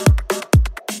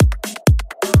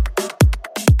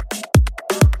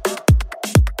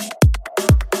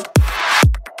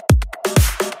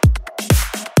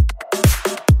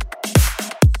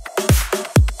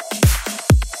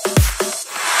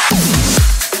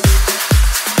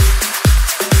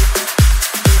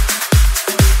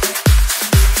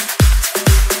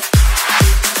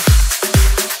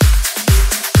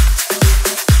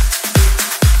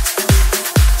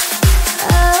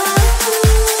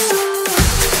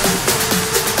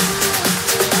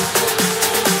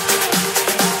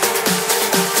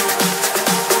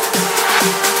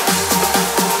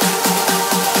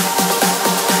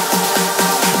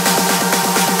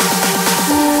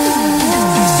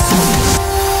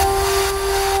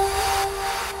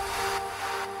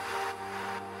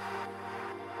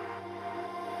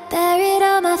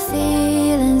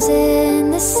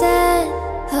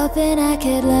hoping I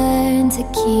could learn to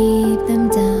keep them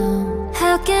down.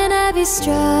 How can I be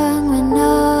strong when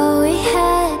all we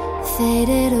had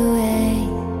faded away?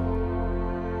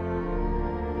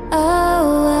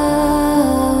 Oh,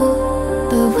 oh,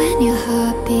 but when your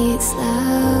heart beats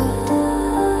loud,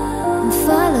 I'm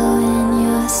following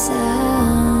your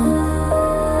sound.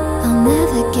 I'll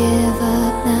never give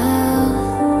up now.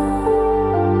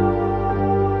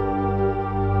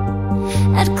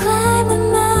 I'd climb the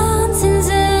mountains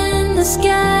in the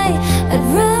sky. I'd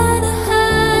run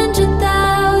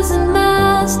 100,000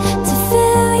 miles to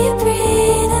feel you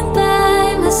breathing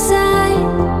by my side.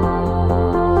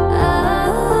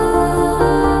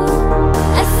 Oh,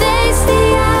 I face the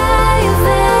eye of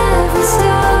every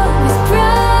storm with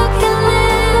broken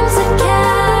limbs and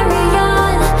carry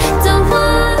on. Don't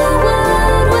want a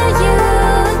world where you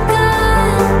are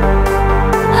gone.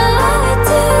 I would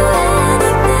do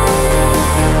anything,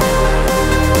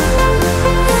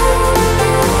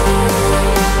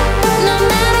 no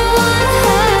matter what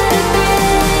hurt it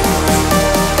brings.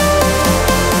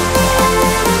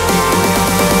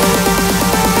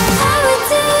 I would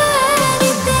do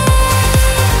anything.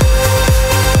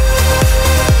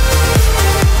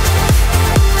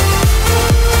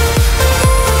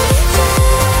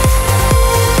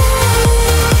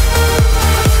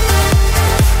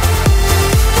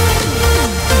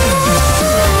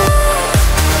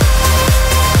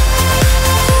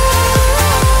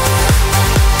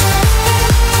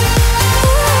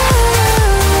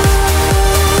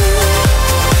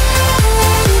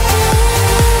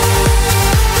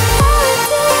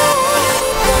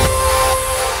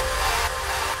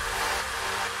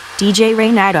 DJ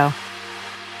Reynardo.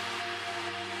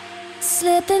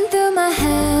 Slipping through my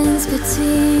hands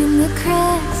between the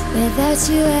cracks. Without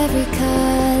you every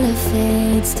color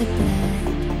fades to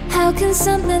black. How can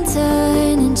something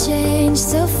turn and change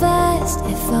so fast?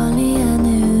 If only I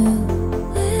knew.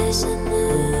 Wish I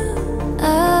knew.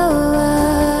 Oh,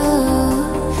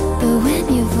 oh, but when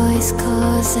your voice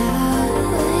calls out,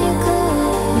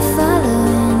 I'm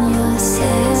following your sound.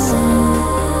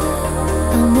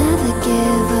 I'll never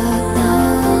give up now.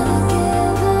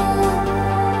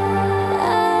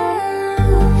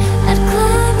 I'd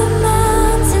climb the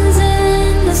mountains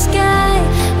in the sky.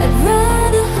 I'd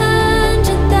run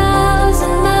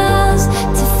 100,000 miles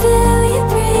to feel you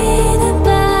breathing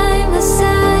by my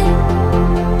side.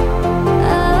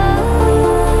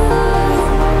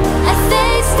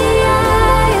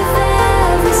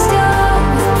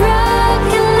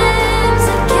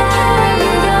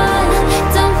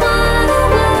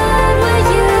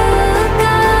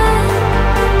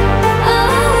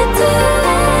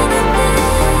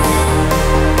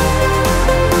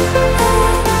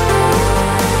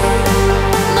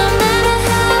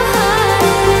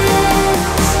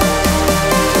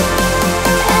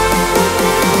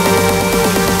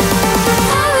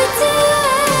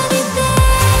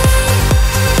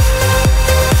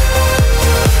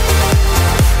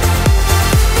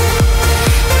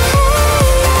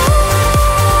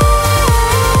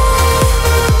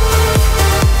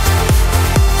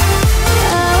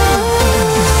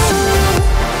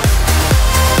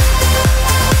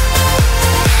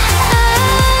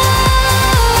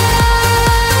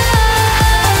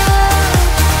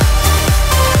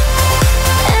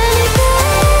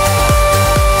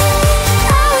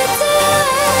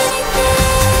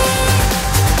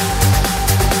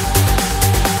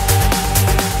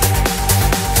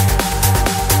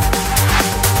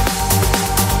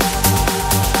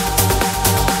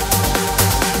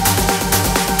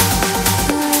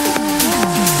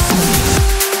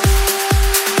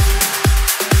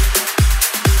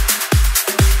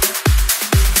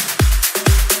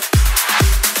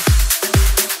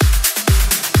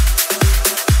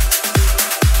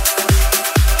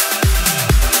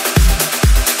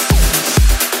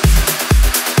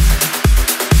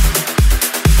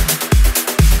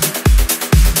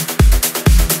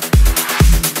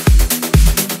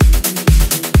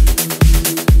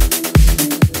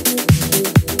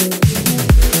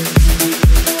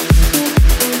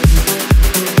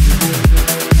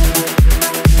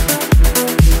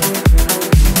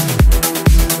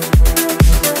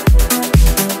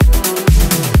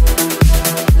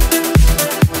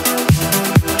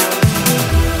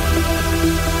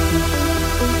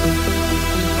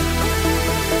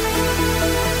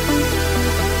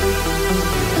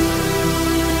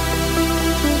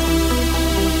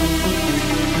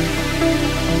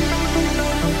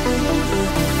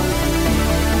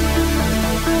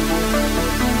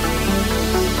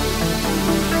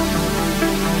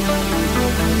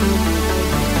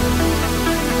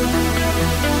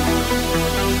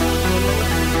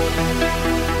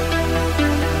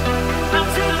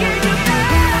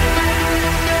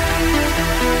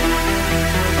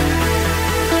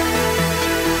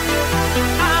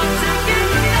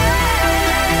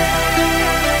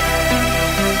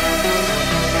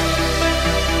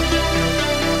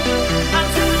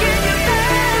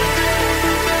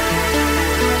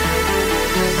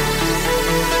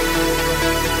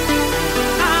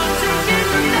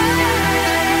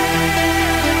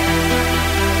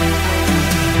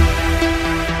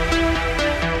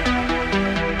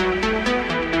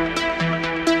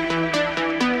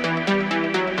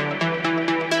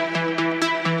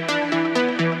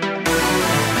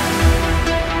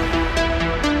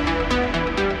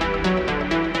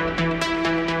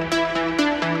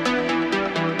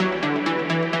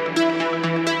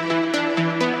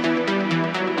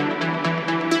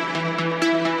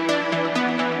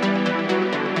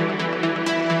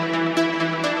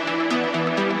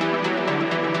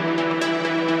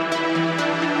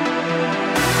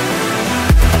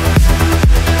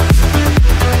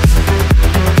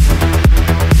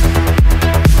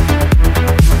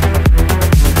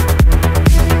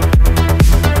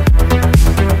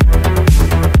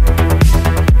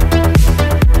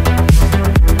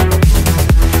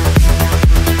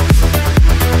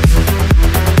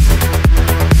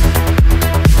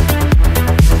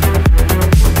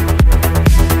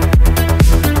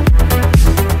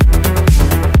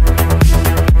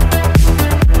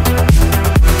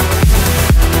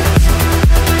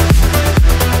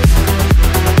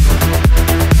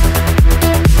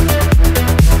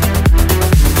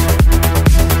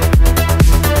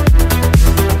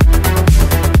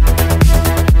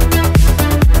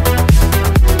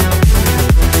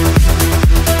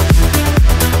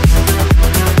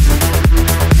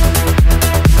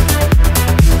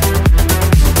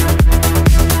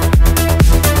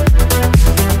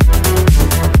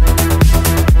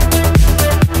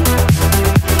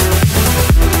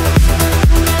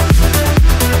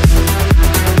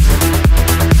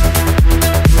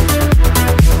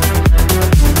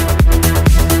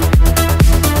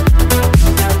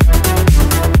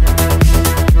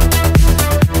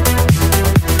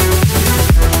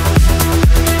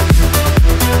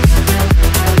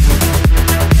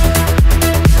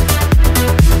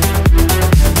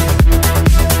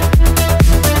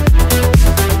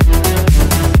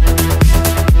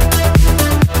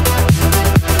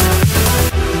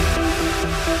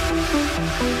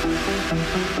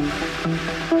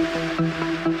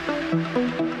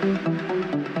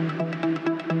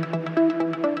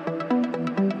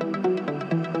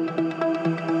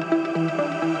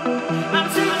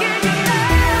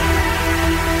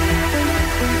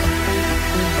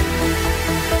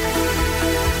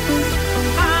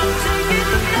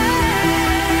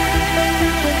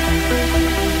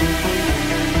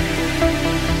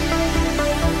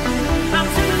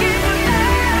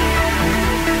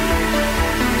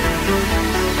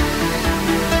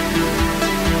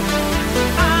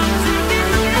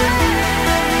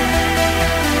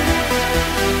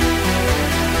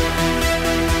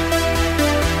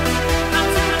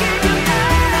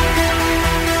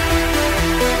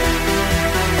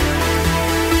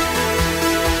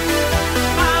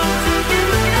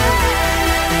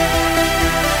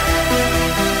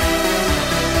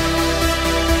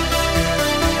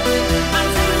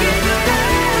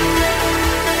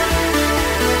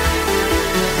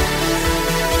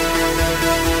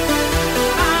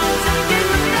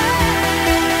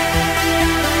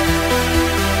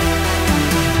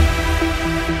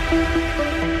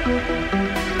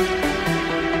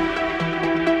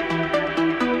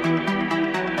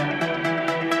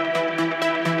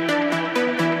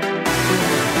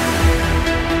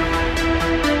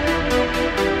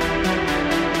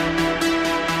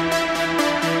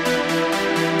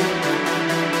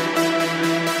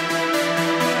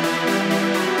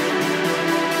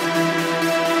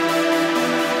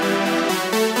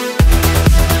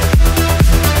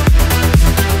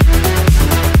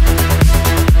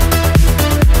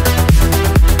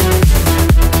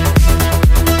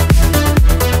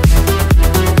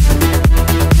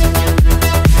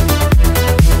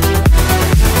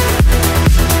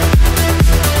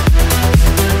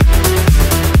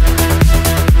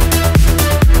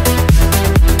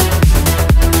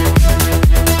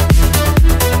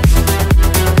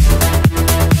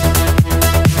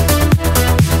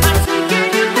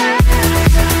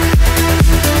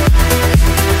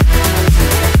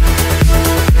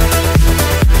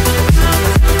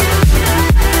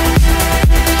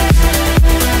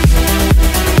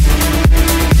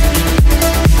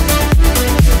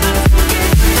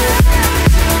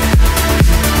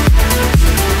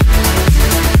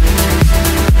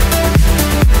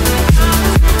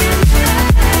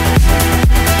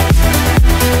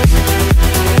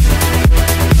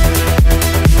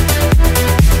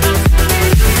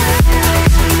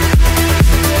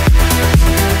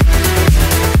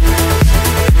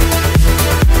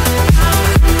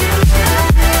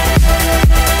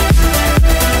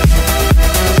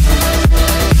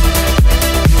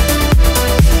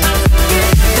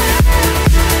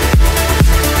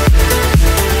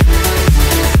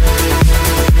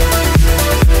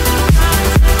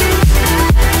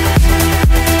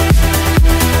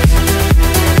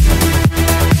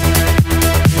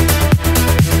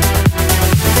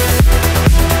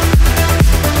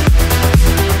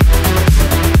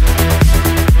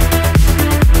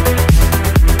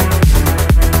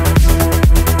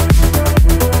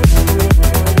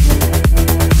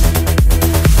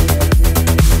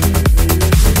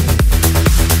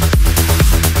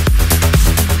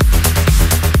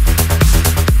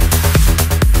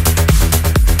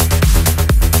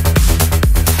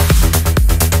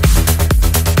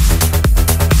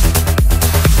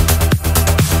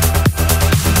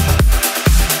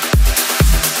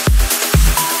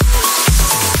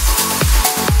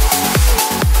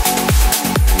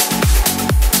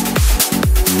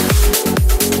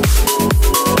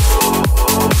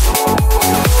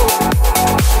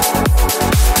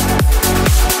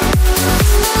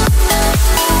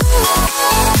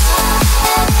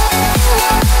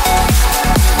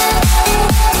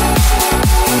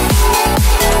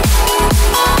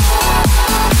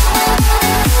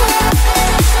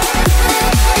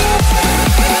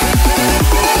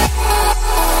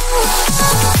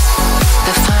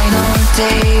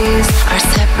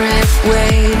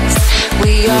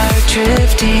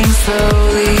 drifting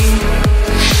slowly.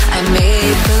 I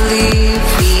made believe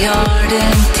we aren't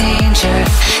in danger.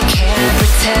 Can't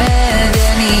pretend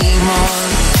anymore.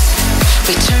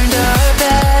 We turned our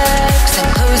backs and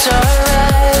closed our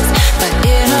eyes, but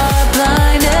in our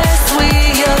blindness we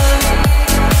are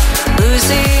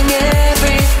losing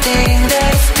everything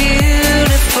that's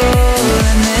beautiful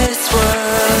in this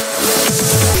world.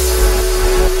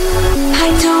 I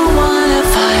don't wanna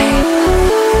fight.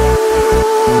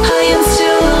 I am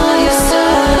still on your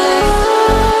side.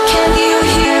 Can you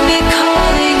hear me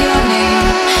calling your name?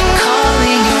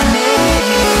 Calling your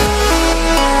name.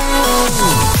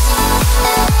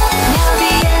 Now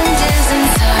the end is in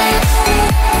sight.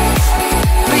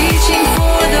 Reaching for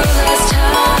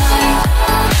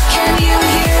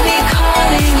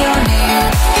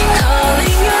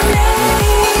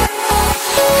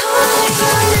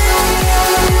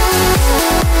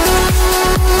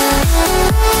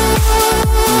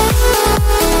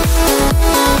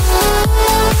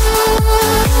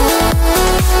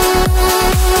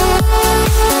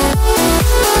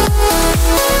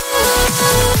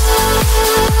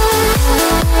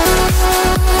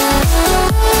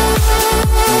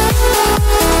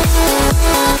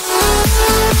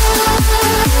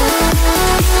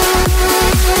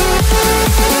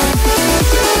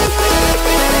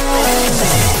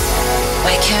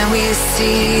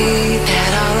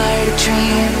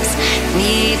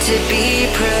be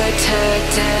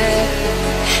protected.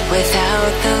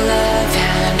 Without the love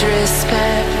and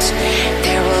respect,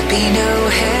 there will be no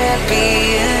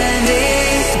happy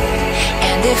ending.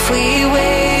 And if we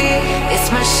wait, it's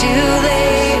much too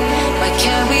late. Why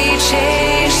can't we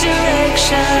change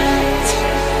directions?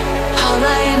 All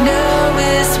I know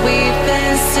is we've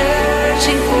been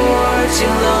searching for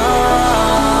too long.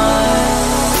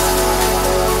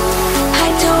 I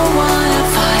don't wanna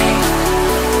fight.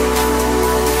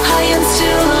 I am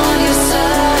still on your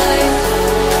side.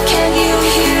 Can you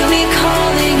hear me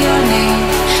calling your name?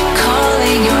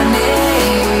 Calling your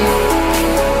name.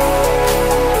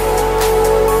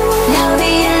 Now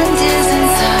the end is in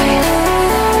sight.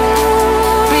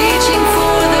 Reaching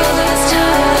for the last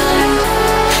time.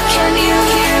 Can you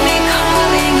hear me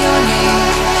calling your name?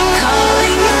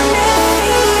 Calling your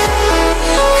name.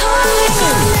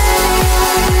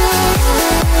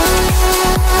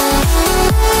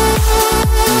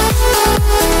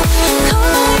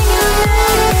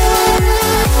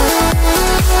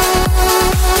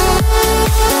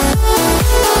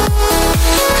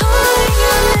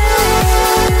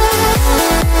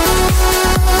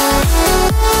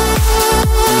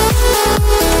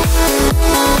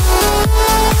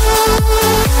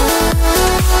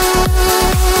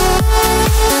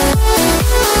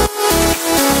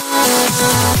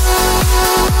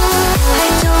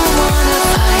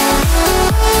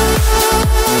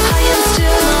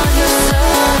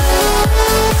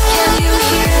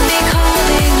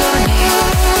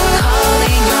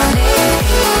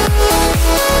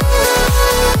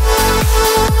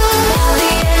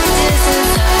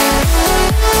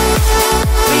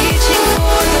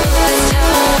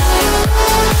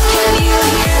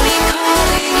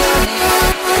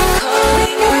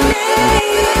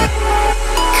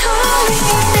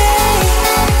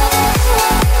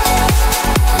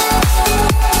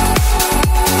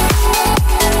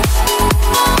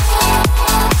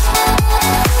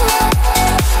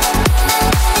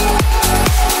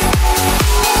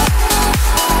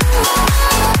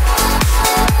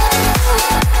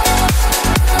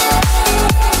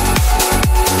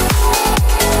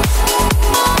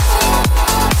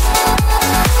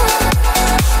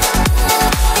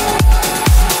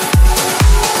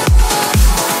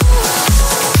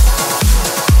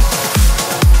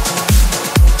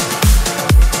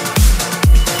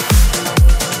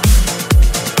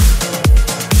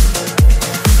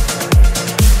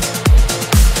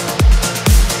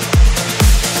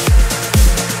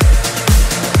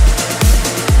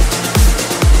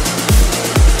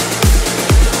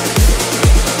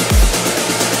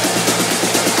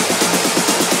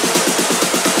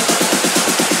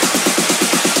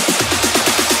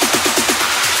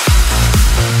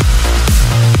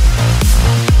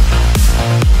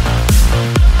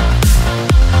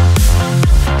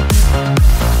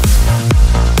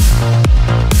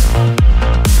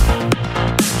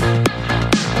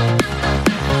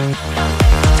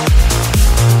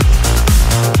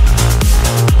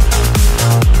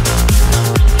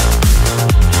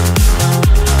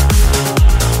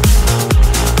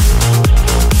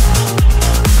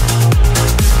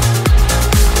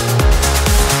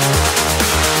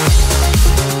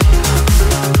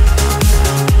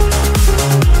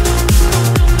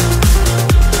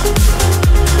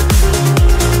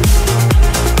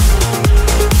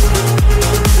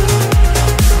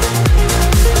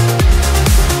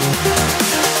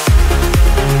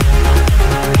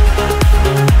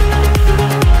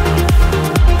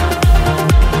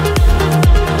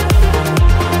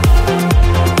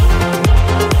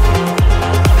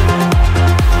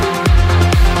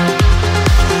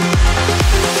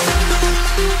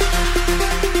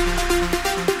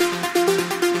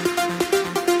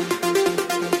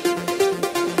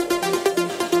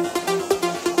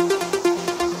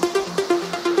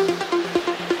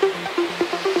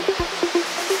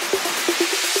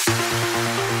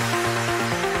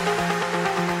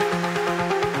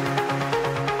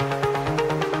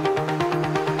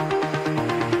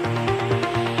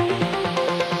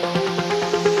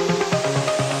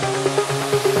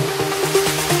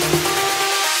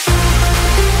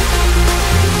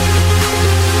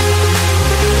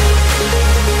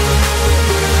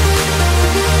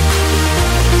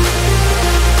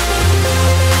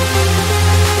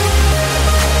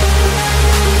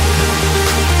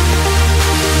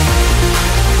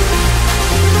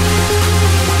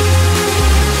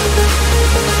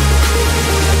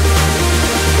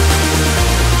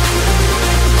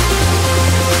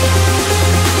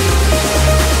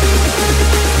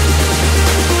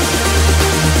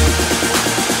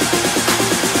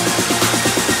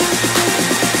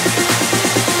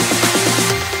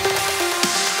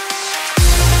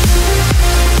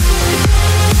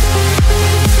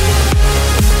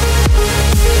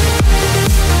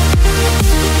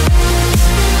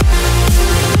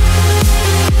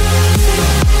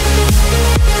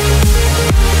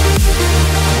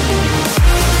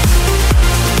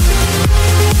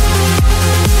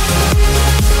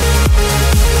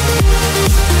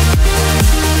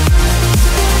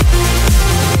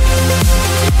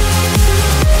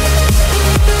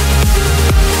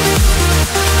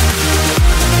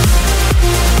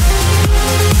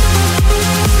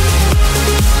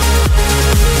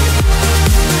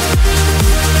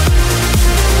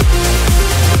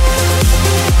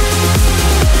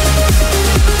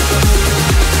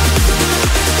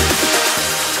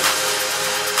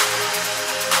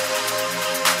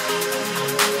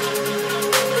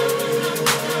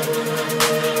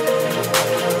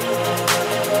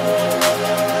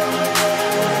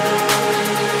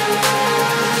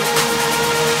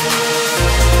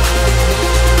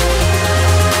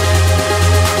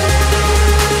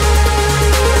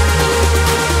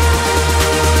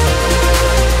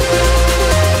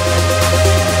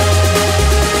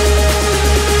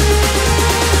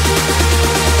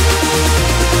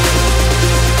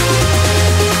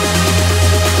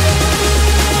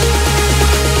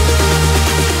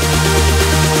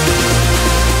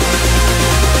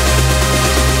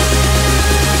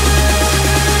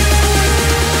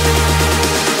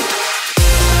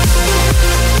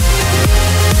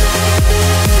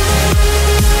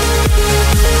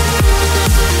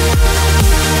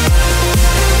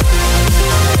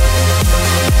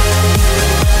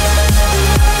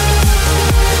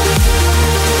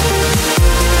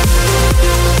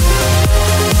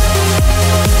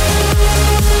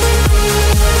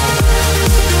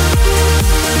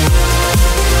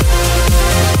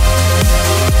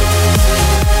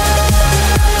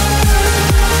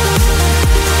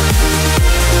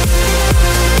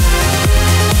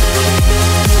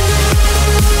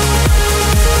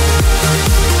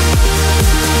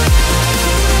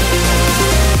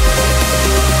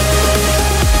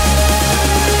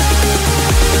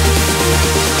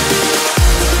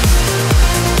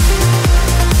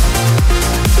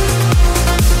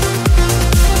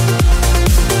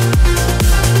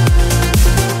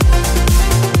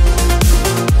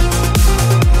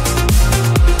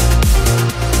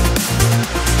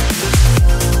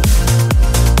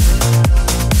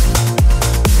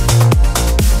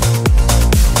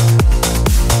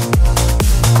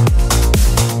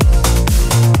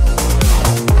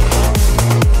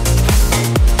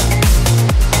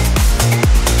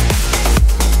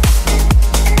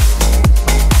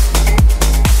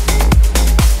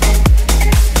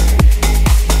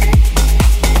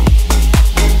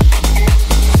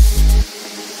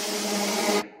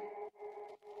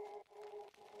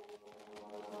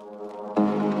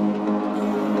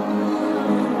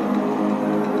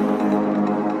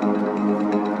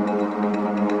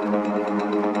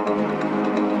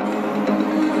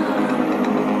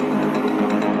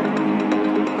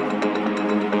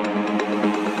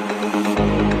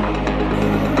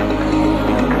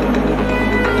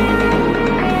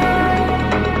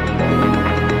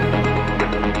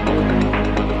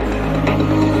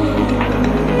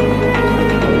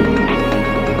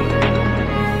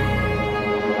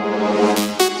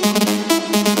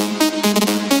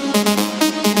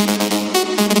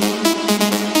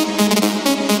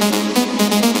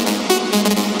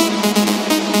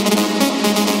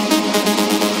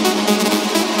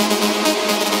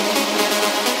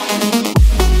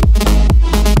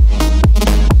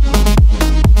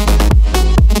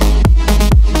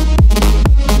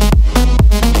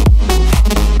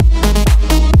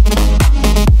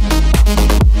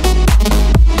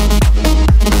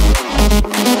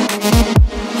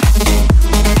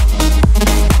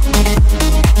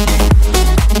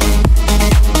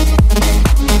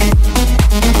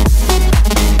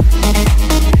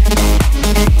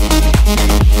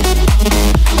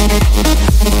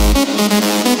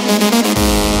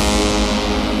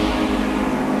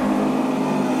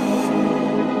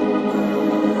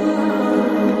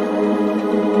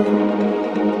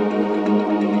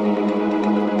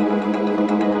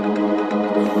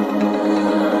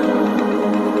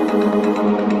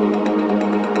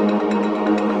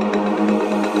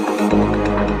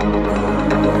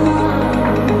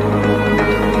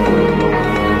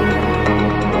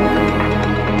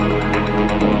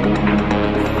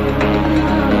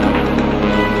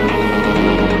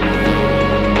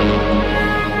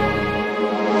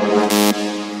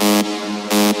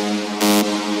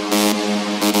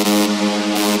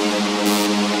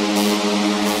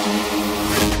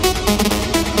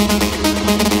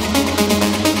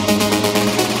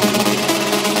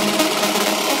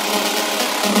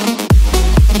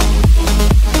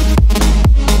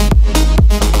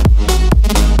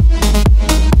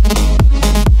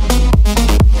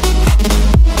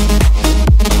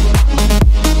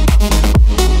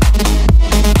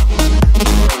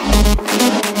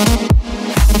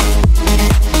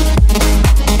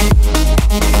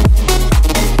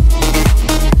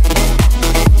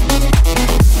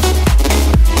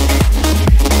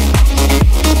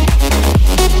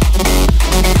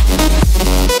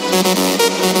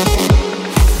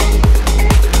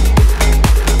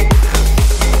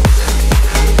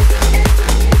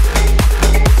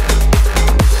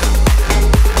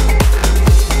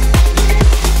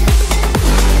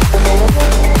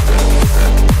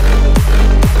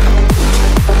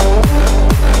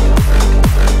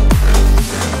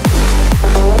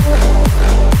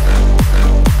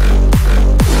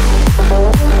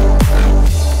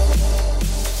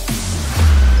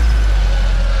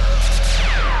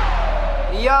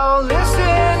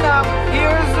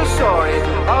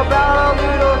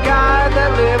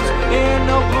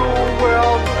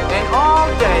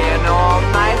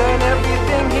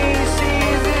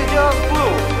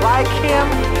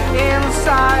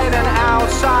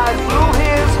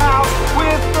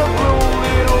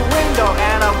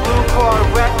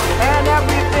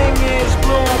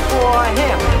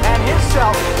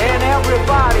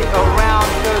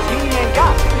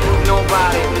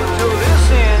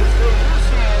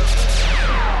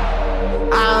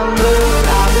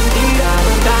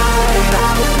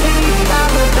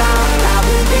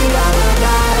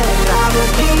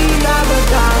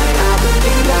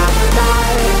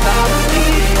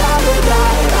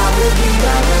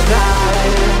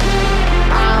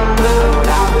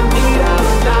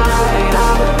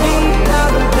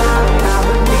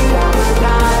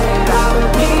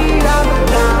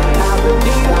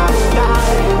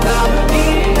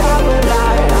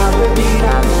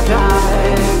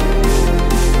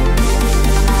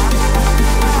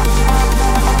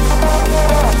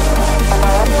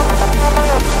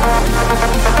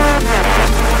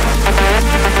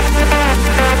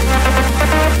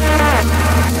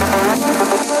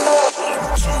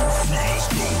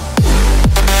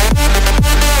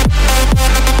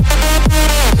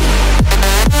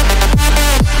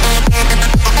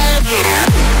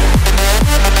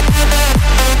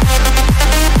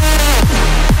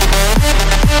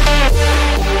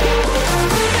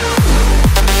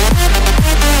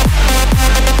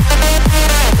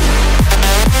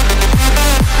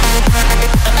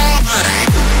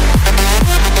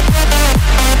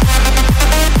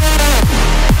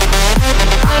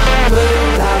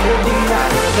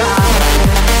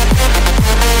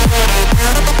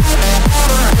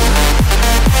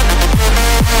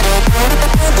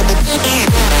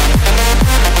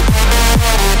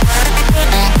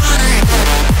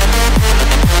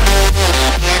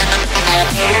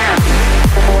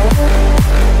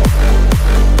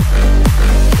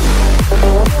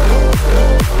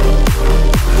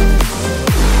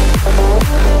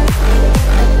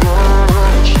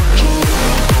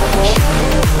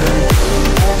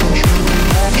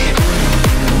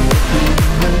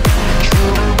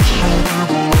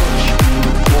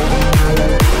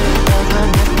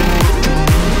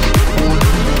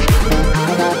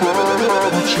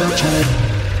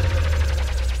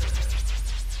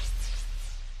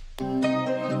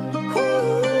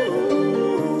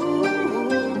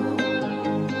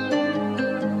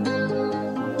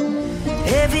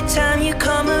 Every time you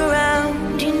come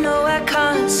around, you know I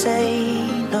can't say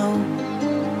no.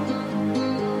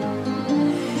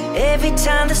 Every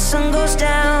time the sun goes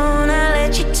down, I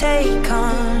let you take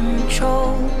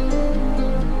control.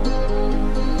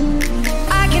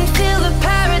 I can feel the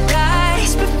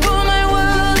paradise before my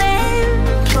world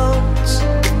implodes.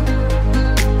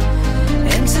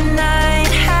 And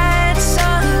tonight had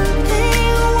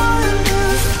something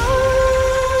wonderful.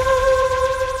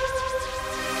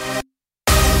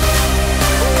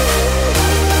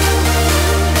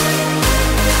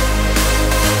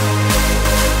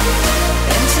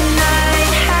 And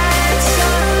tonight had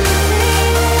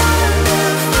something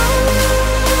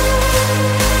wonderful.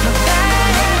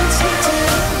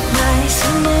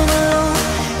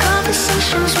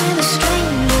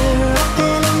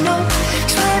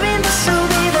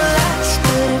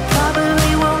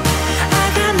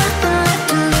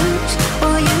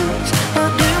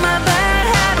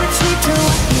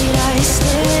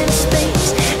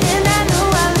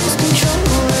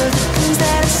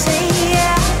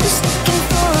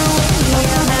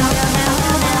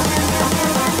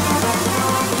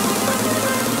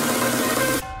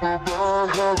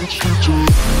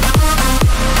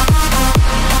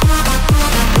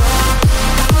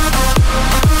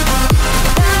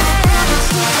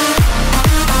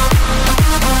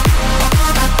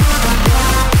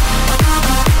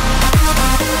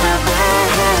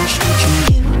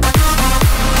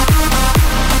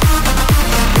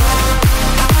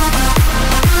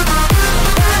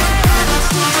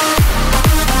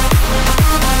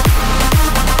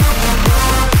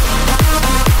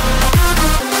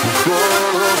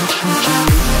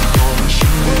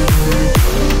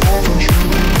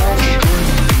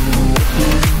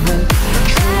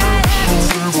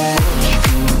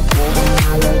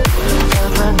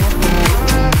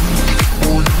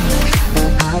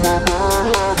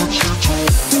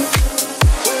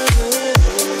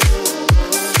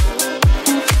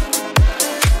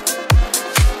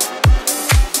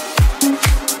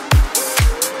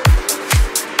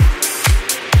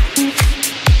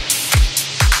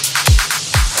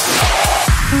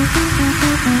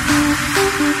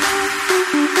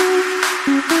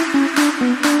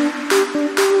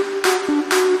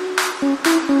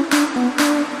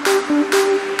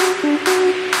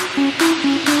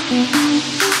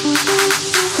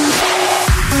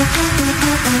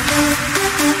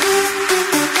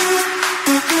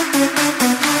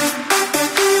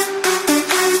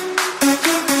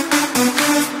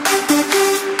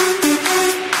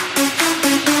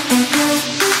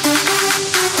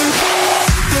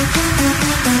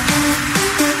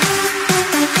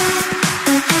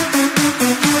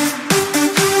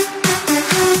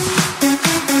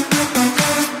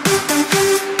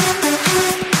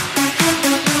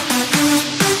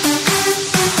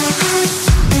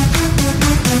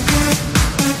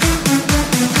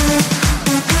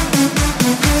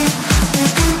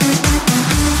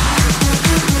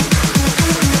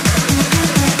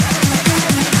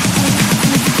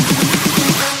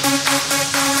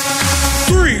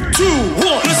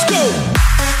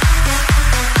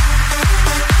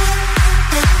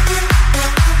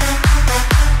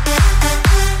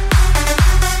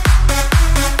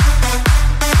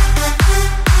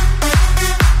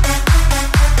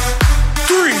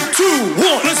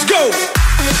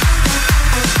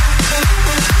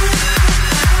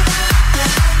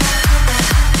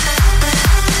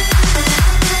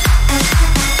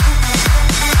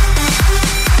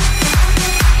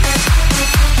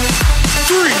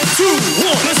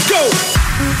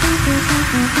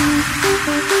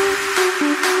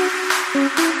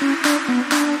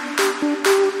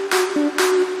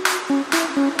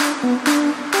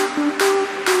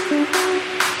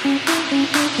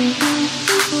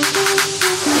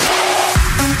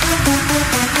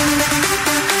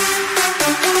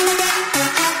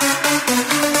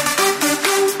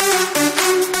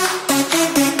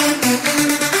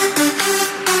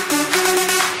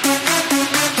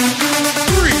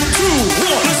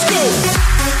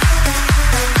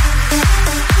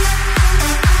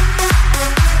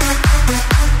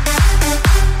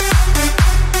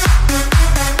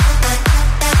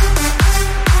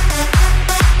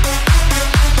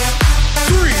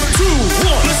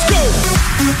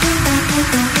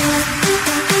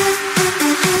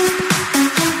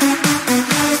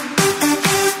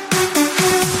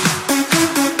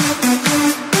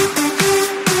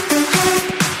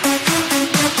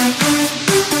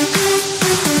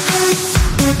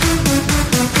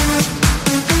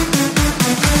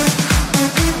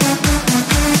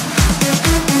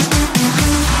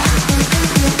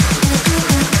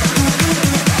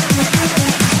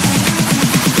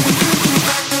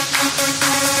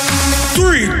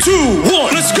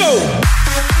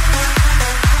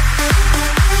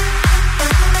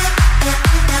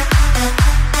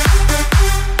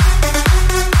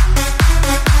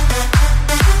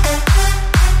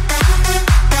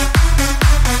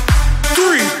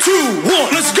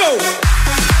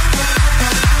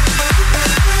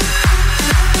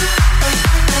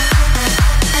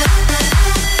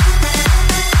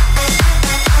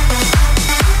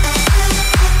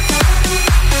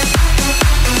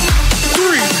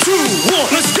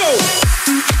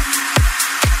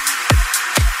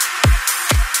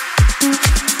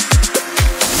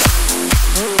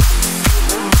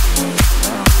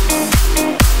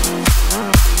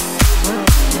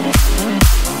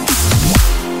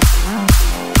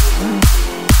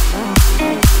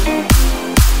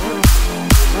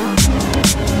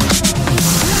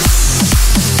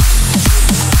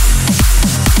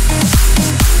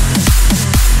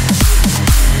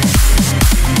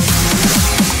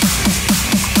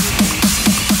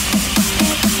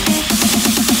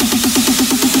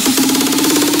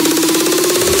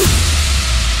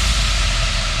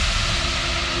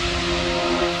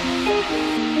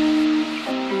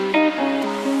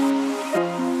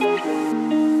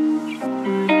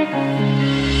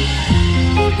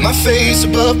 My face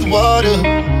above the water.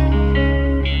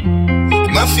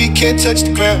 My feet can't touch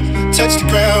the ground,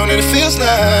 and it feels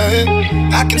like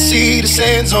I can see the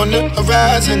sands on the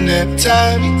horizon every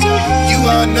time you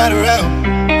are not around.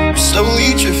 I'm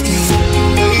slowly drifting,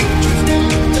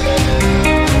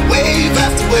 wave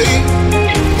after wave,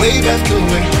 wave after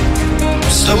wave.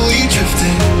 I'm slowly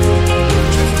drifting,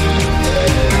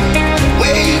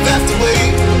 wave after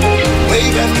wave,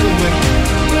 wave after wave.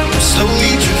 I'm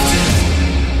slowly drifting.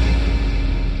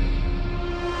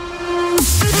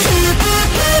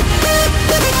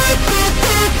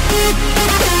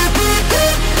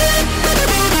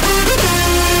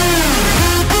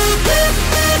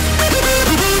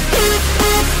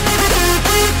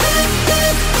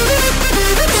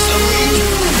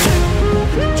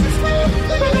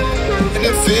 And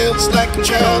it feels like I'm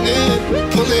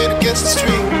drowning, pulling against the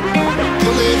stream,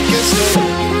 pulling against the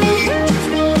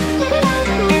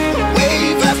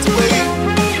wave after wave,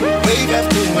 wave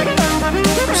after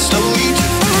wave. Slowly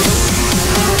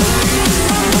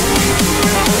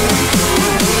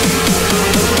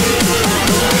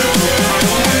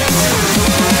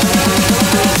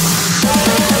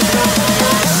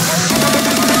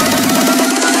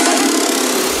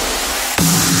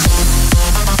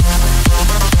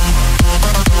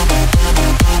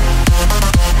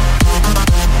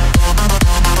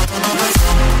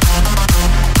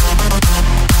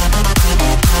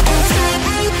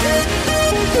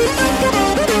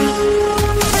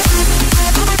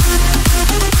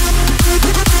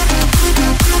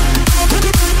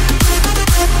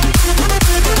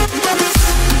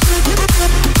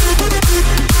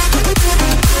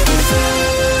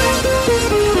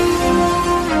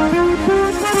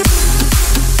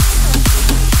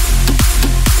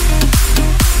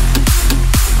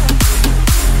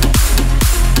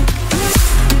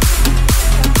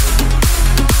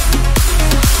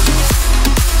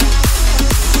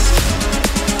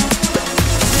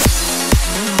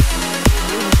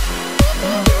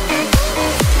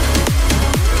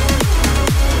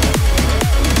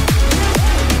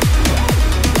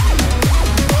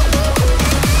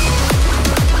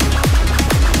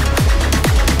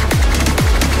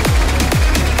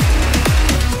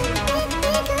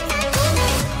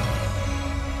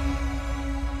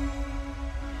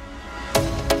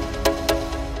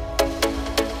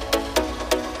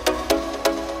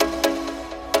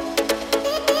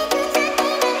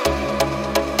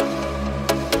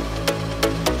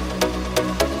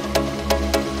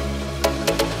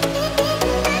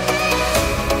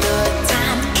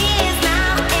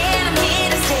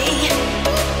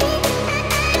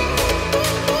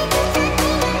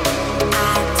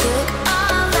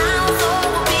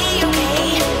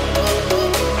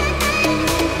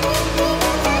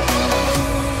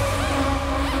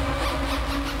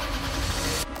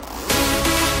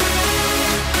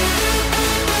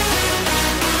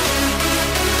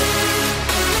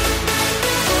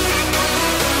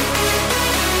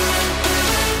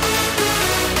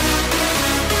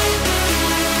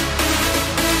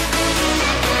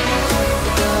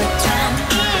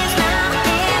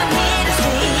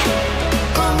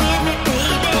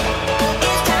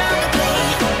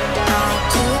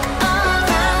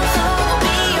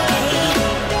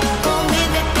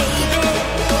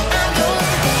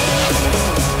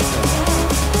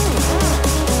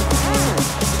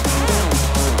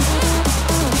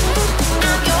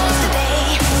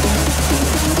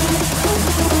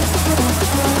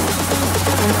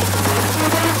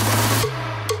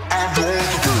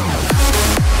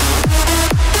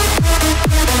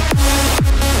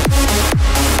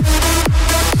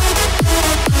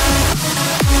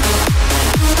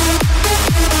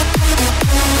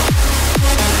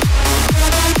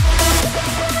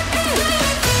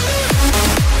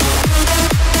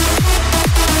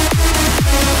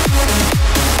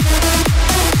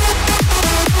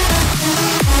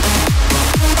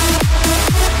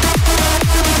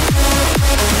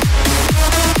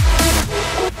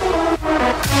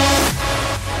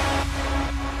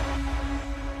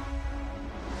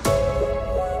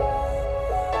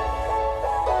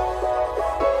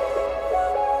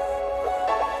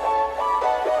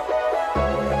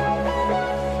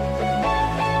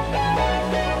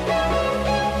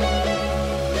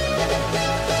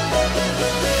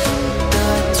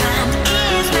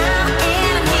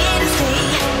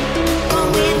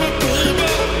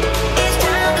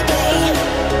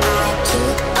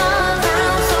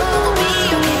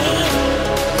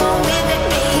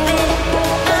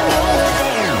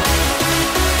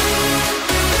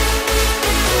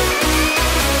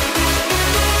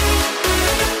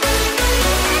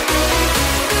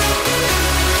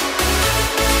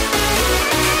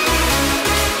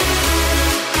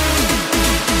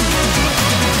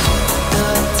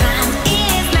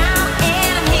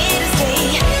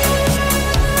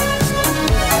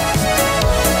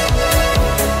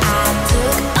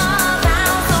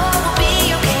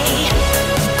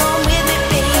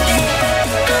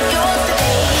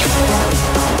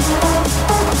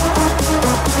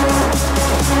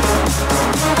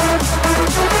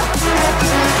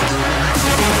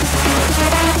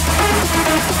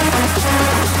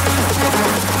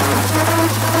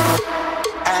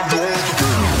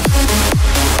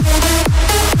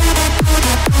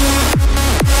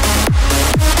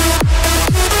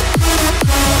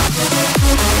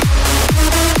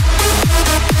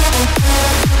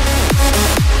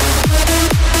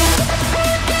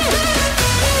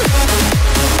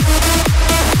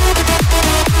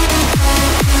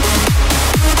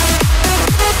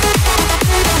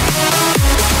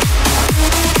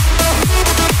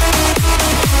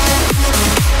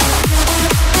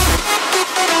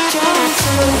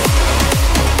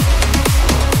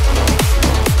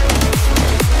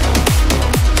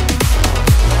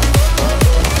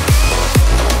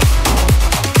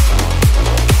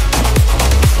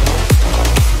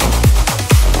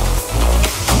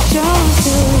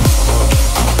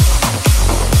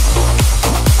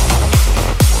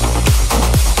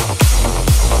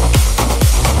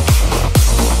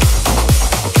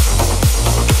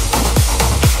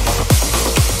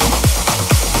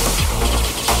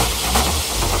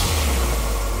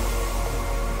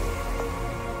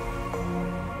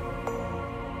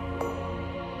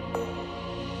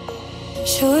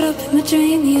showed up in my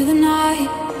dream the other night.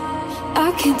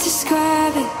 I can't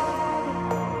describe it.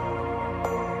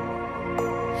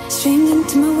 Streamed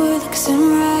into my world like a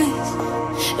sunrise,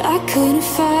 but I couldn't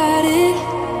fight it.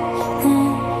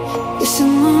 Wish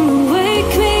someone would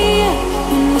wake me up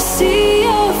when I see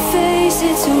your face.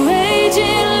 It's a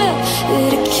raging love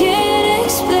that I can't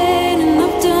explain, and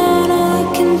I've done all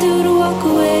I can do to walk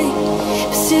away,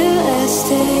 but still I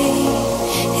stay.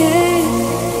 Yeah,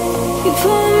 you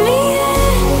pull me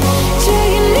in,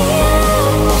 dragging me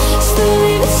out,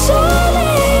 slowly but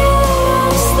surely.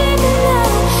 I'm slipping now.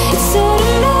 It's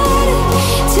automatic,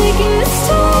 taking its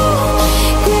toll.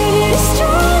 Gravity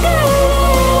stronger than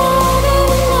I've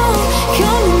ever known.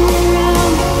 Coming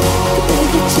around, the way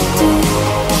that you do.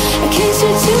 I can't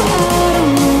shut you out. I'm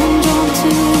more drawn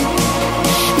to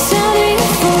the sound of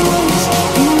your voice,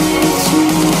 the way that you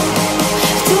move.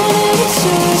 Don't ever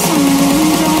trust. I'm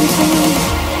more drawn to it.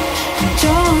 I'm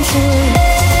drawn to it.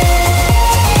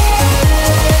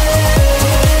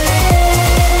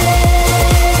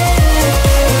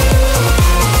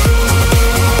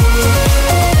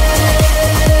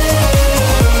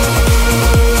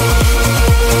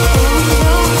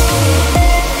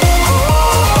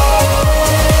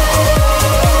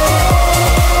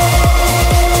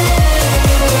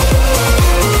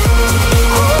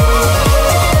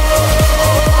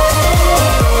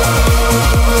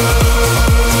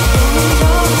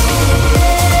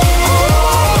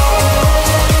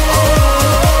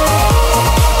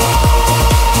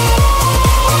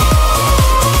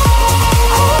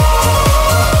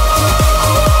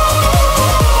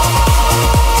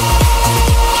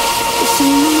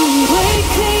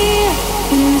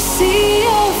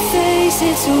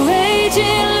 It's a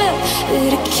raging love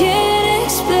that I can't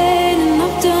explain, and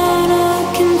I've done all I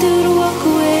can do to walk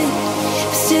away,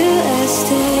 but still I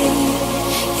stay.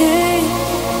 Yeah,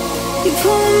 you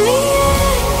pulling me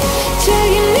in,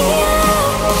 dragging me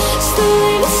out,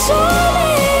 slowly but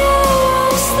surely.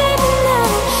 I'm slipping now.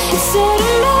 It's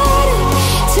automatic,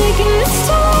 taking its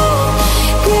toll.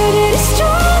 Gravity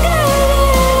stronger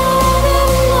than I've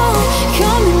ever known.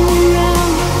 Coming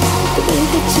around, the way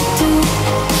that you do.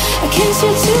 I can't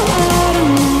shut you out, I'm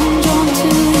more drawn to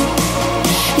it.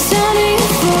 The sound of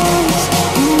your voice,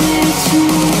 the way that you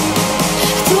move.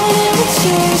 Don't ever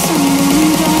chase, I'm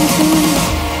more drawn to it.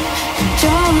 I'm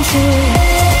drawn to it.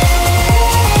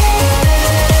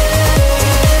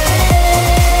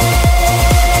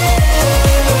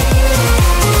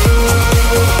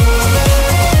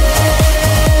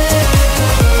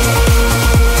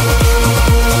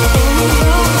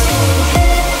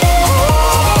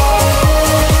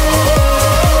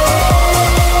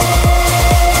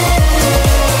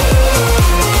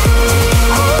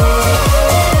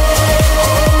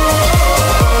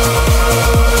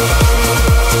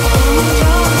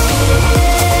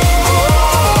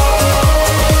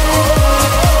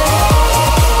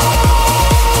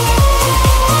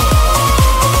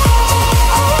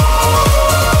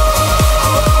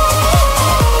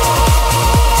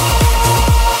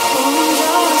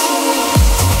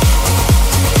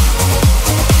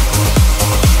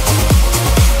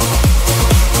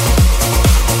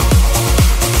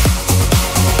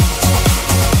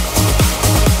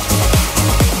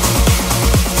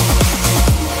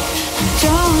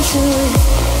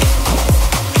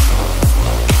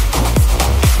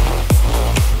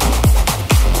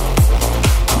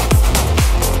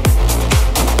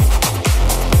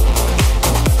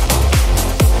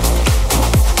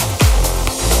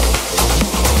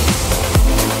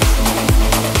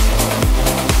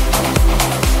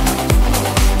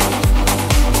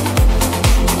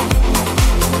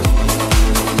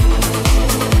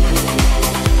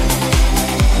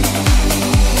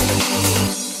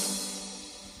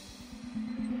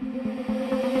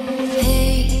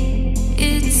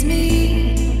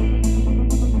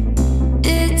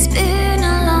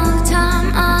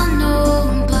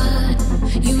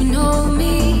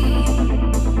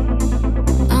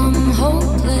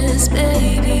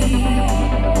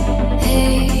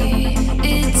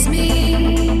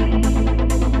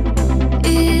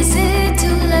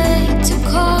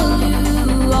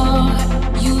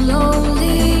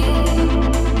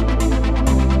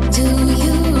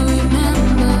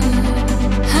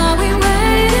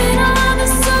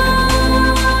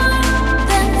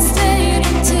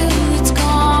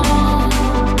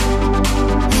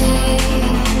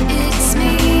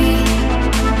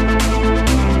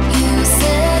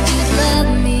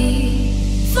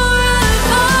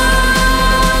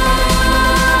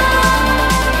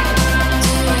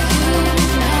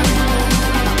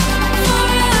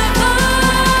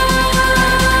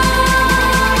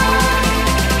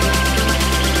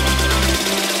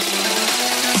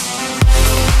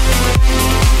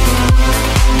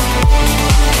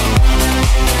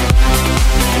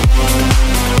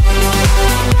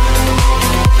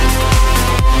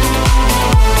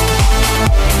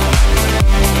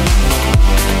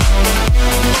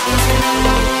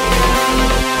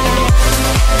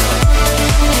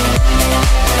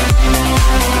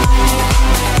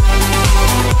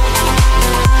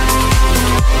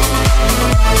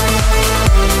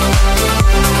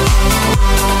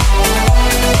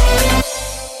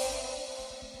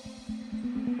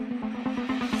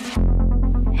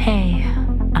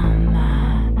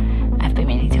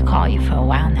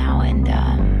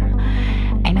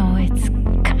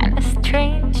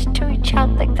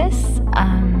 like this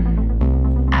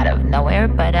out of nowhere,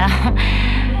 but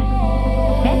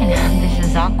man, this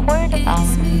is awkward. I'm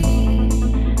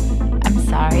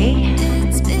sorry.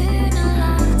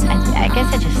 I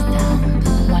guess I just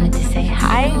wanted to say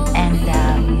hi and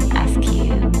ask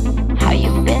you how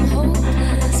you've been,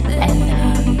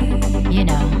 and you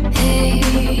know. Hey,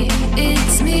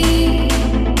 it's me.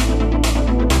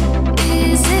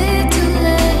 Is it too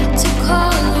late to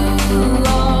call you?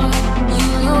 Are you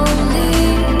lonely?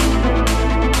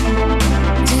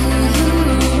 Do you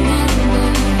remember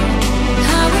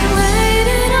how we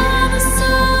waited on the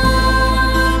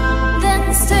sun, then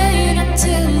stayed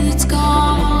until it's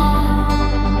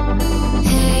gone?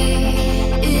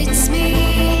 Hey, it's me.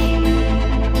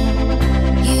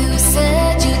 You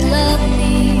said you'd love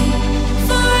me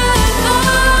forever.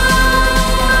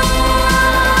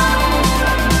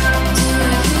 Do you remember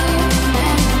forever?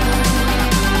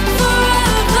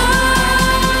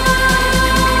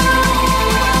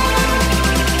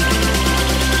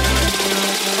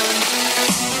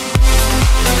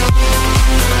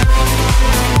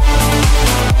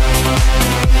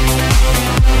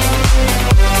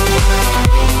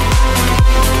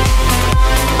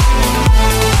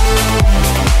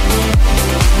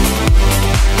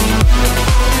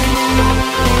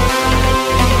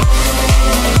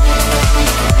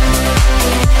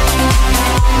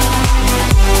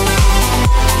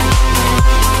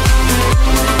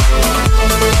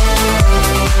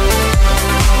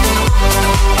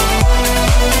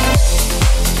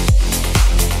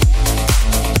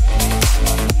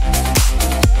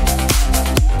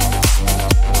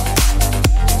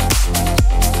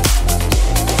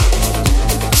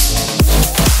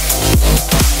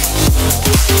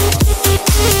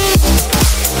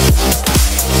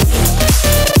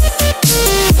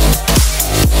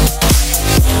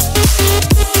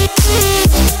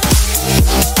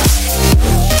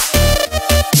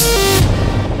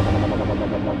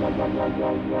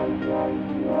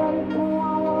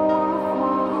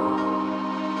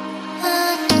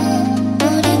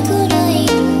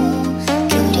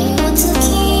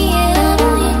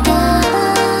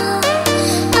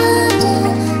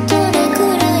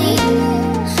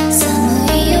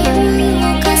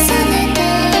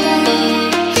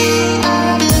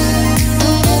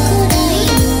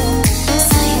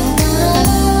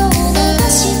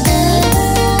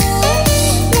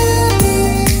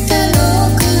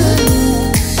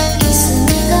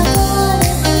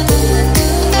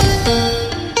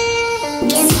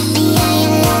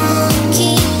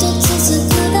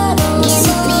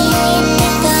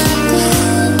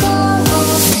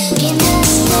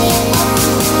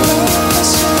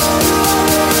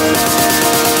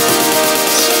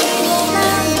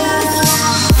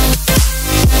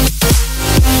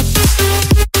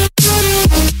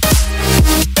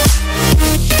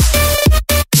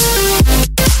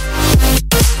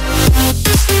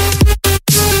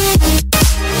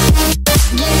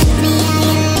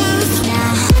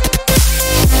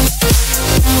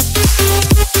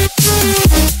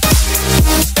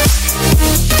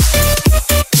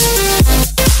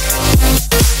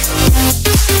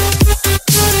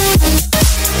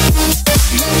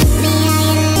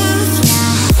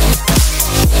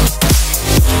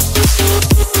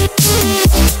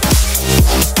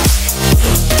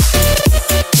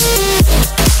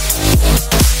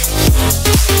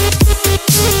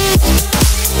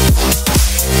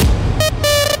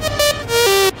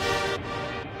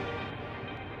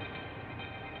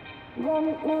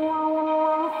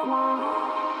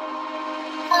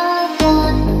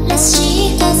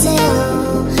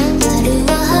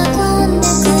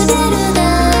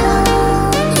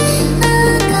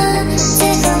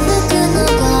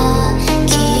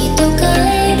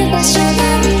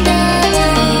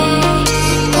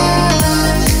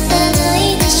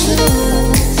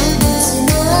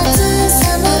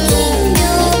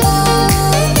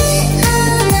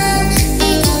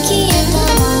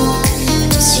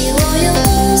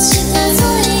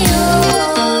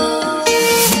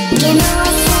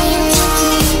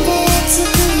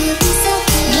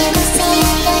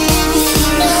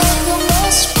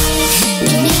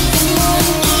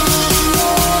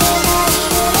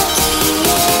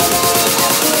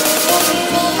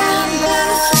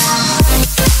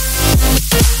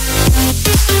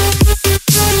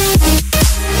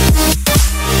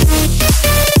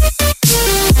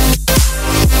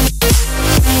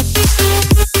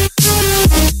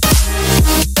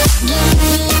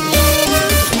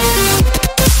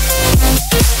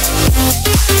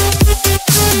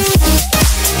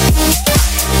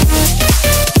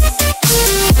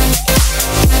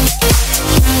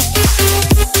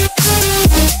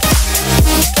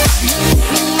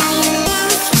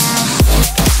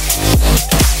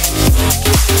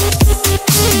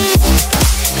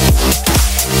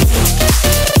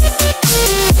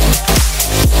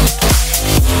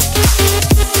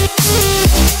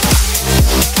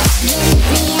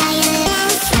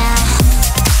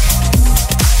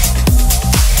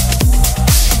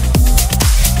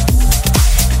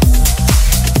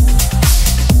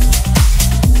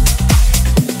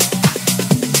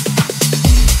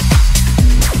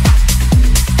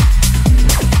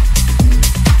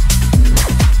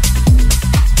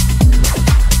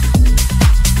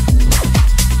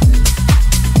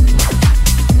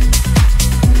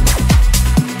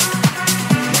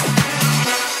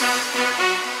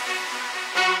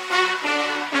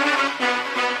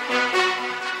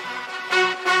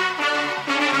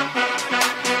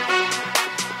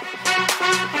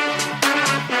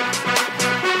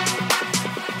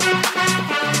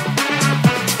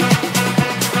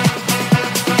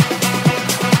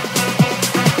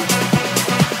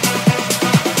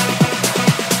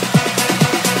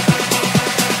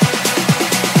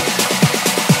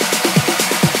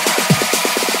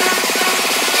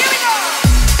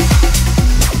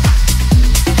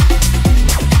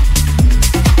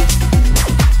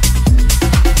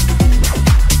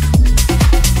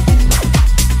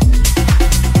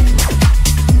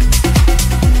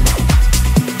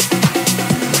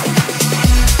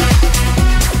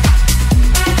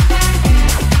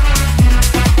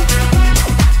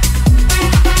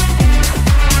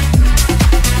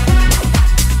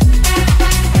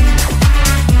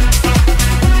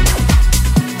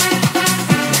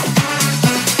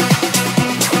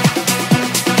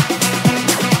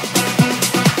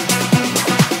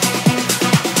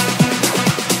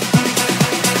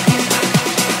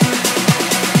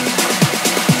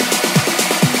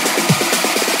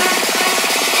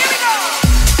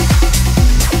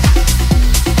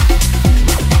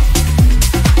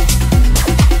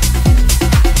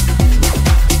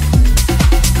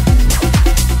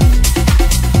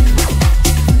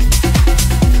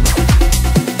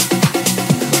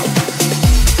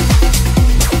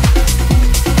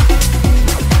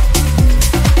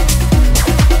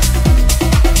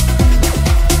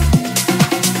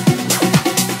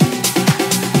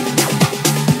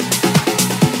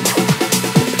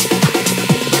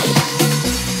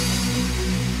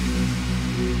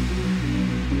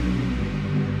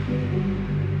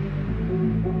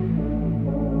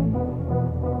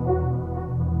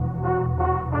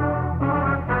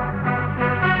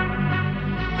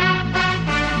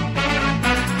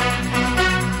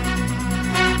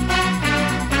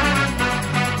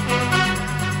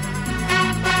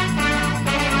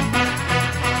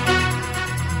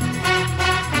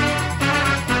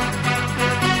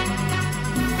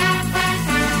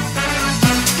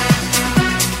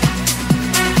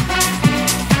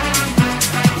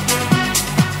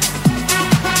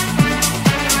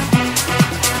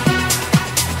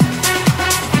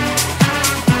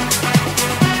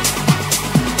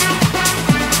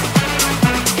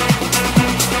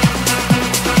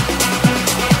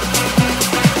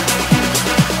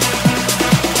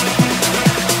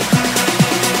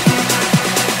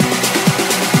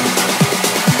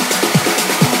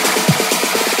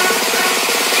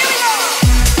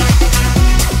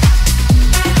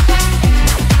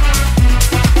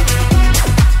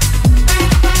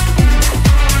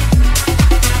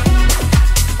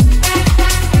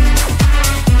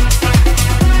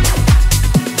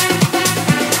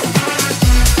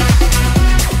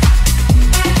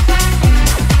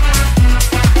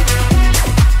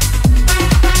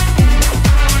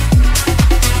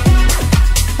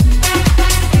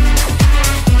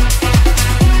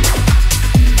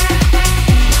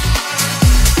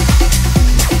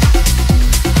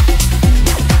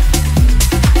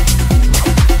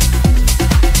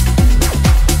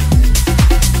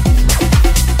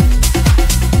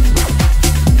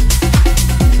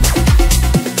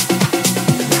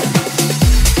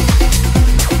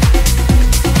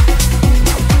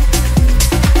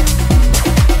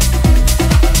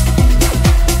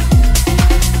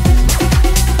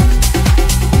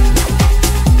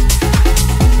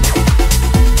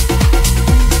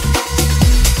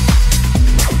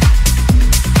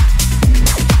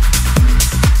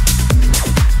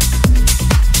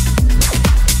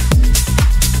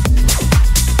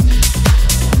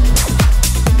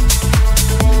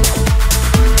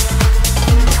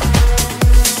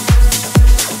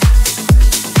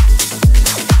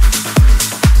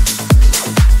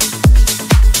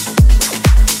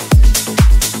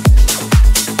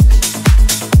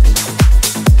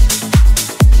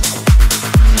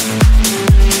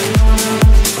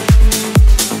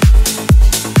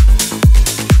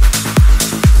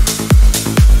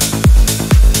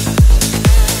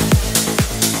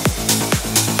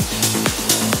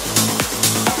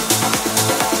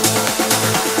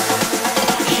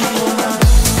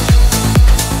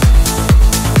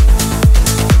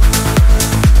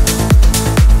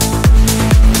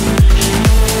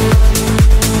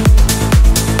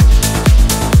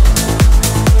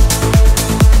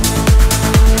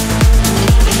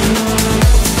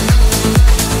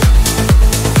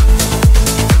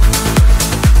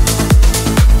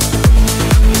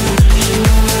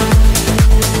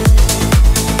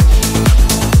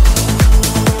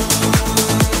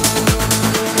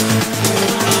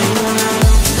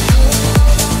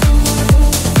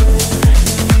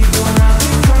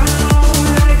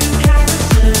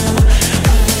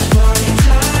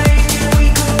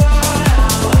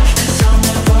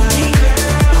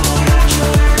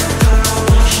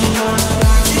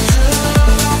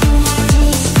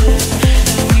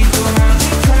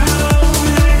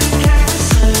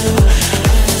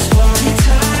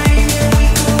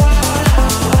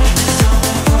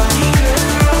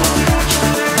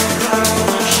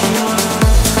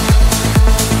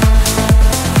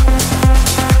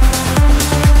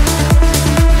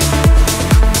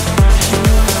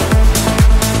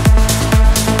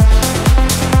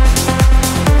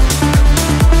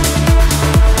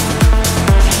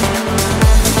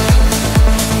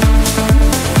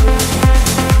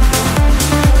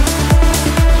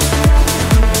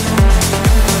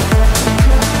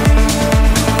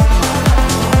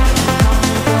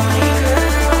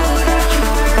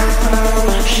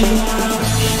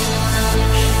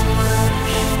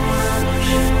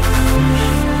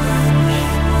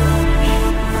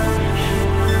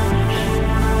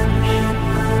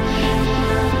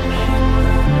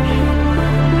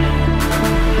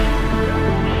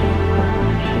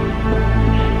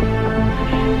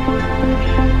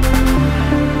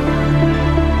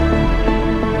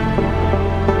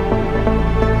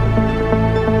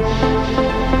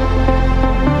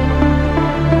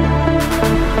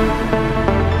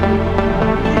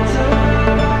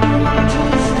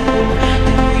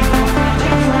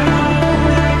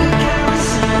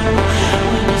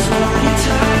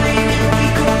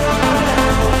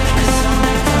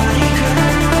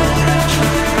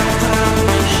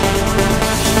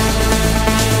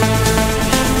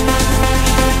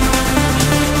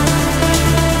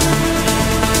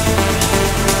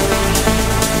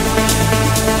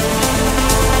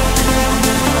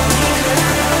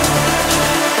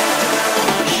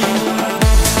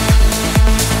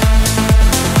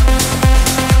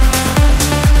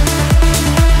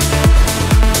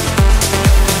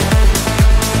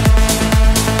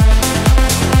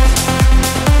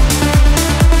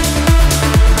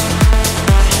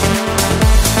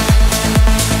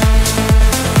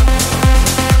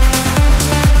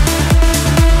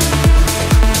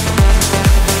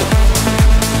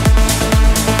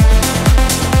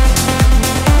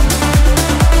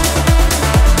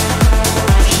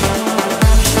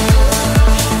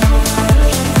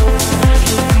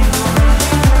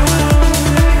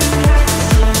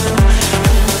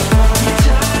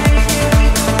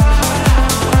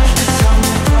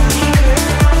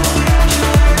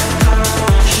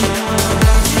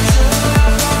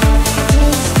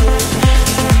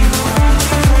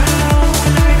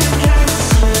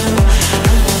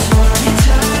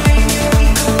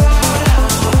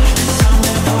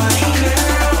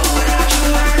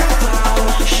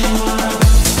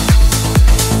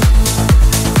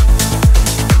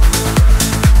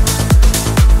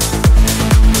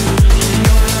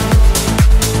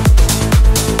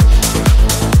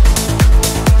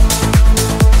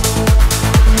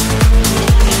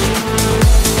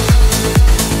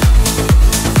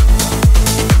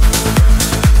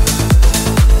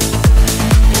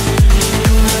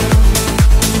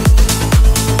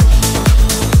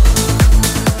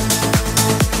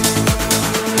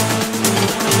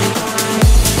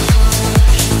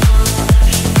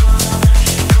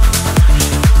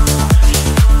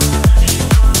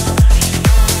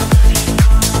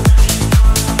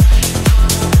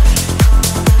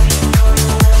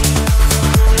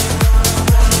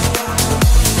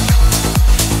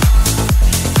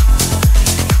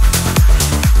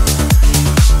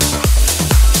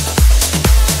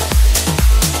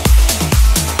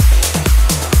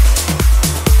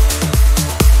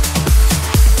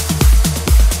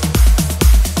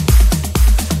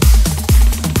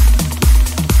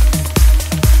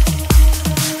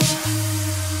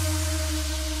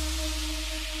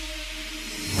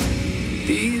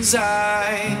 These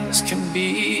eyes can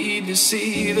be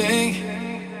deceiving,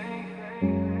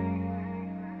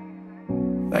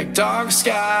 like dark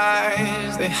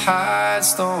skies, they hide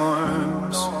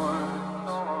storms.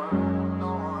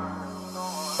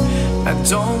 I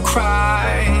don't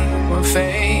cry when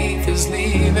faith is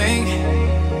leaving,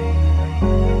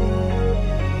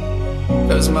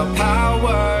 'cause my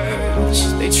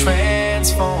powers, they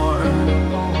transform.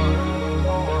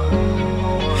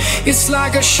 It's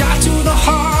like a shot to the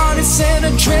heart, it's an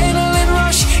adrenaline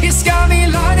rush. It's got me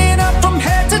lining up from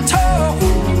head to toe.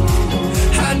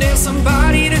 I need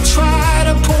somebody to try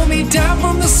to pull me down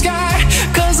from the sky,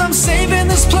 'cause I'm saving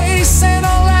this place and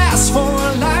I'll last for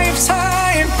a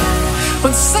lifetime.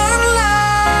 When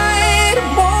sunlight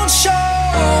won't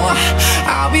show,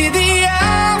 I'll be the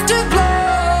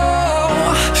afterglow.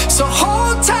 So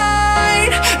hold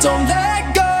tight, don't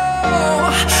let go,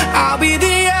 I'll be the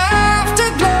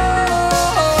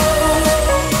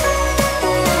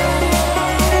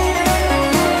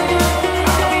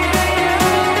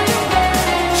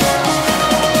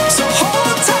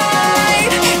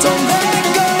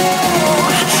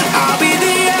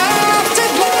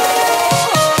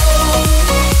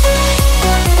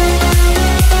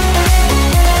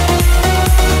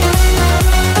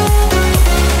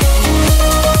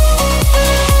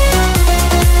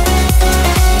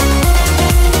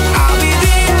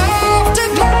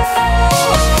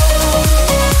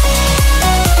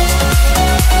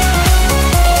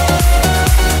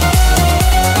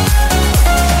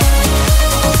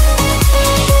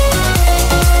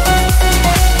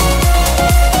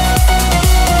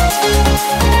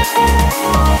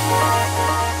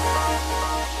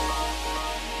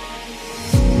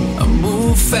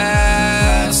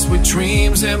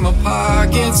dreams in my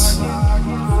pockets,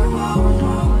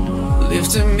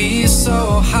 lifting me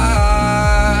so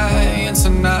high into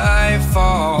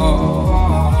nightfall.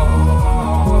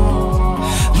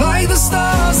 Like the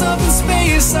stars up in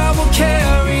space, I will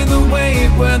carry the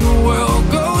weight when the world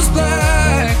goes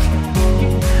black.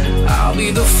 I'll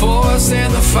be the force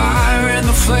and the fire and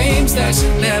the flames that you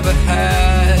never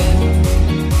had.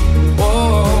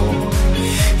 Whoa.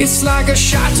 It's like a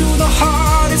shot to the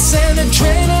heart, it's an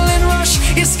adrenaline rush.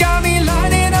 It's got me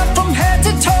lining up from head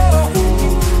to toe.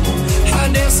 I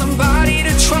need somebody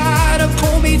to try to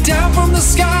pull me down from the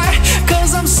sky,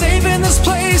 'cause I'm saving this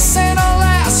place and I'll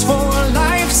last for a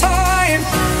lifetime.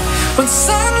 When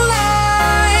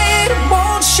sunlight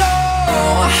won't show,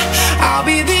 I'll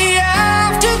be the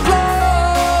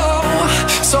afterglow.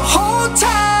 So hold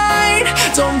tight,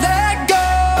 don't let go,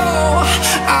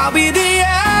 I'll be the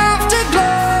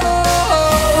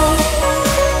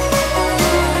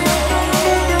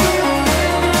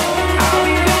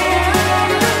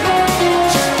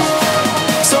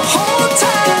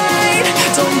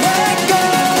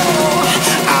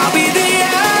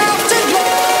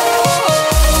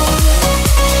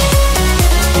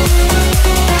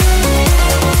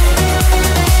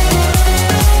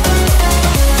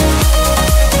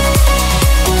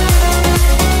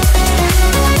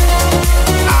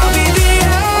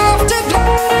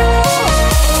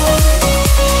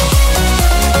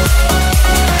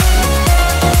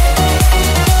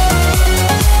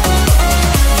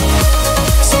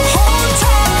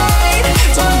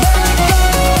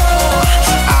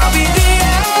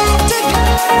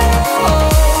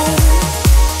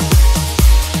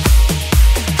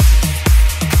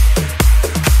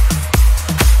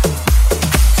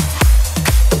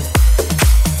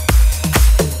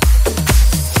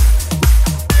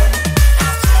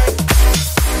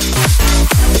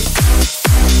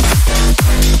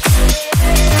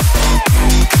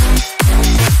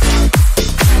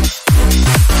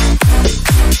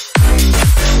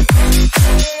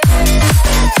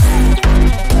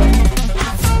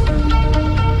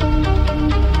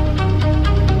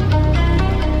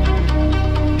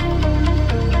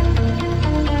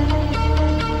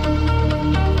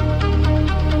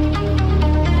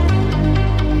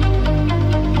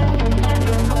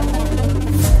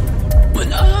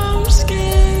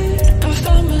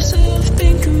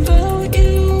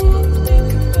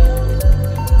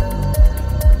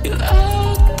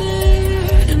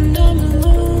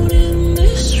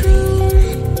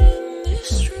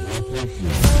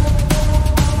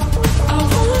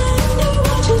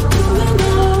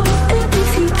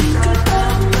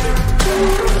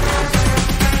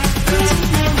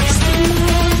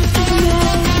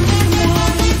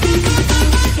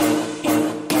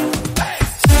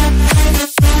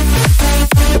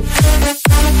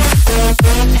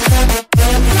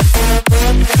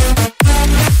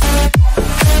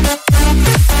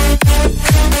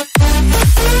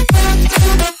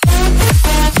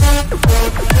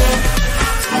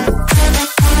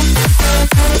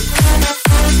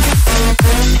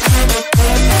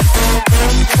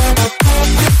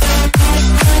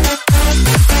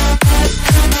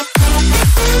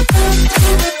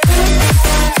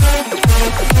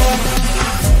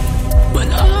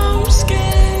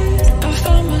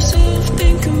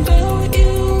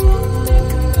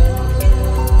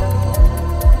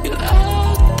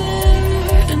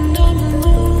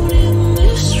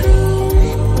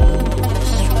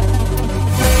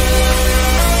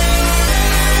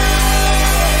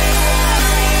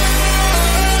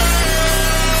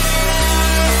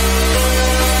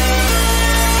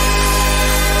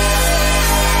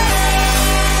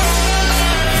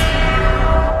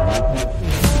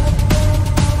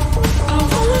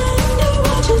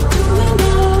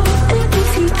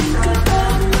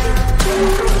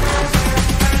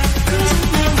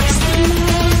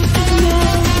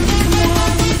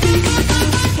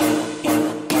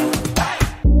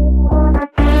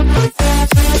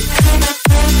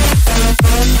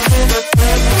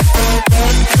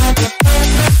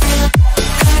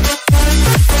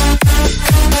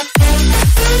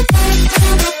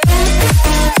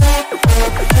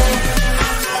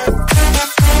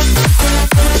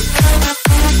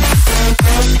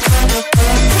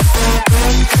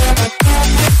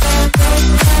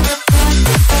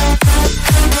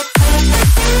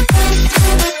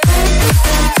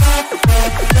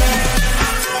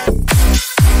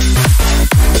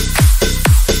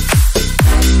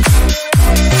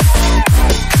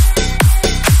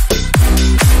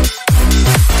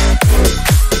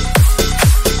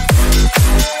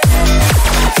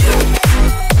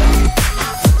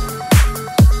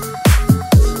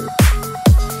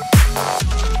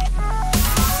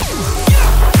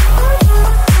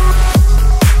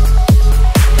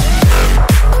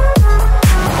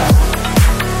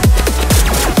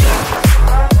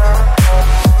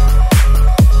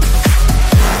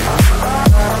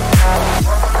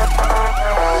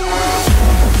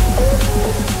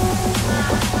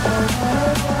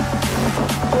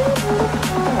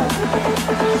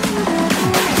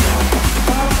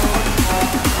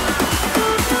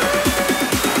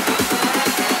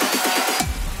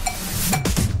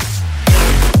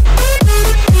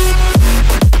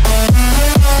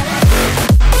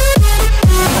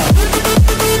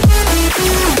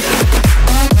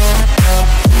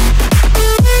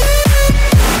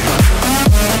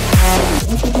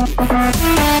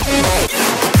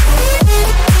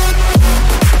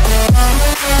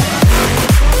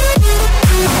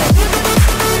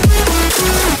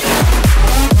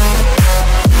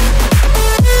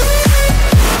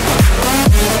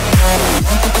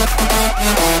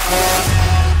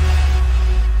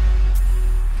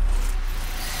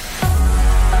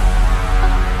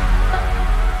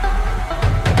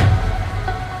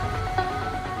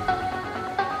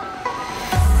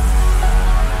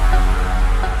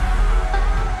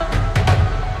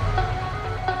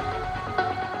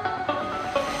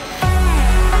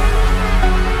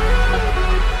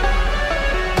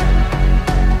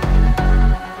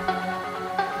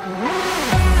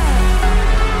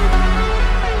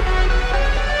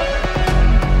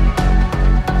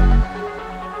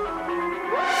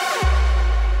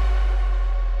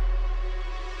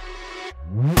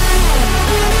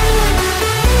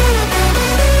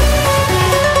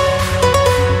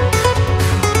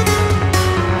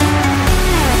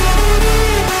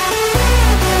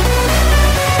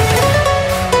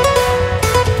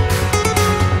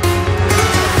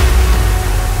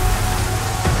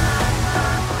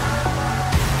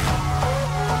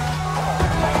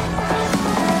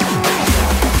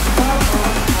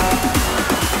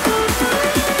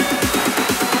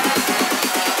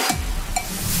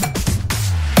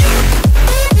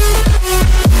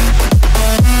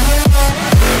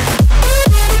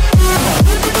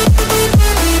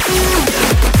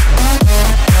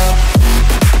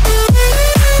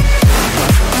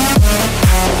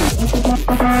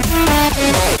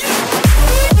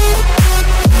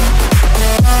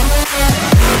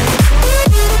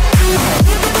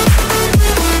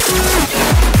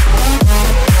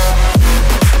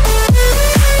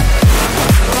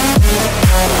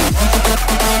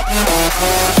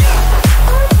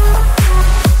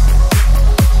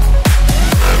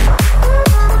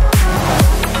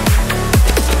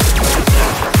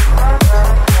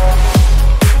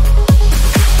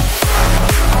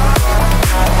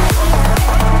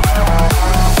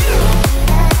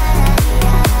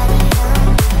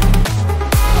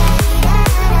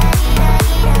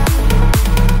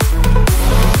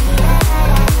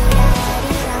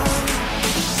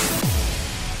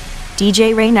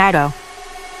DJ Reynaldo.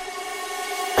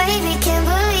 Baby, can't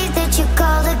believe that you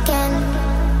called again.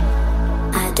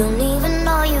 I don't even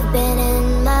know you've been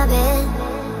in my bed.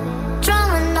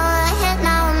 Drawing all ahead,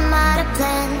 now I'm out of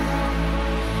plan.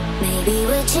 Maybe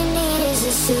what you need is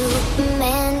a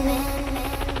Superman.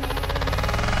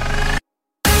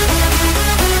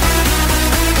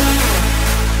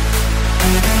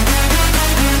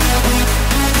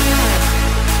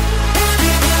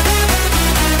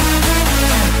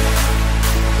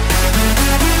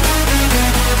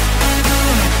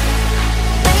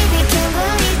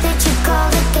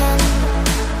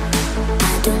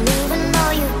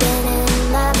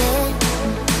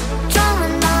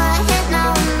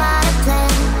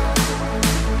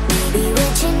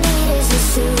 What you need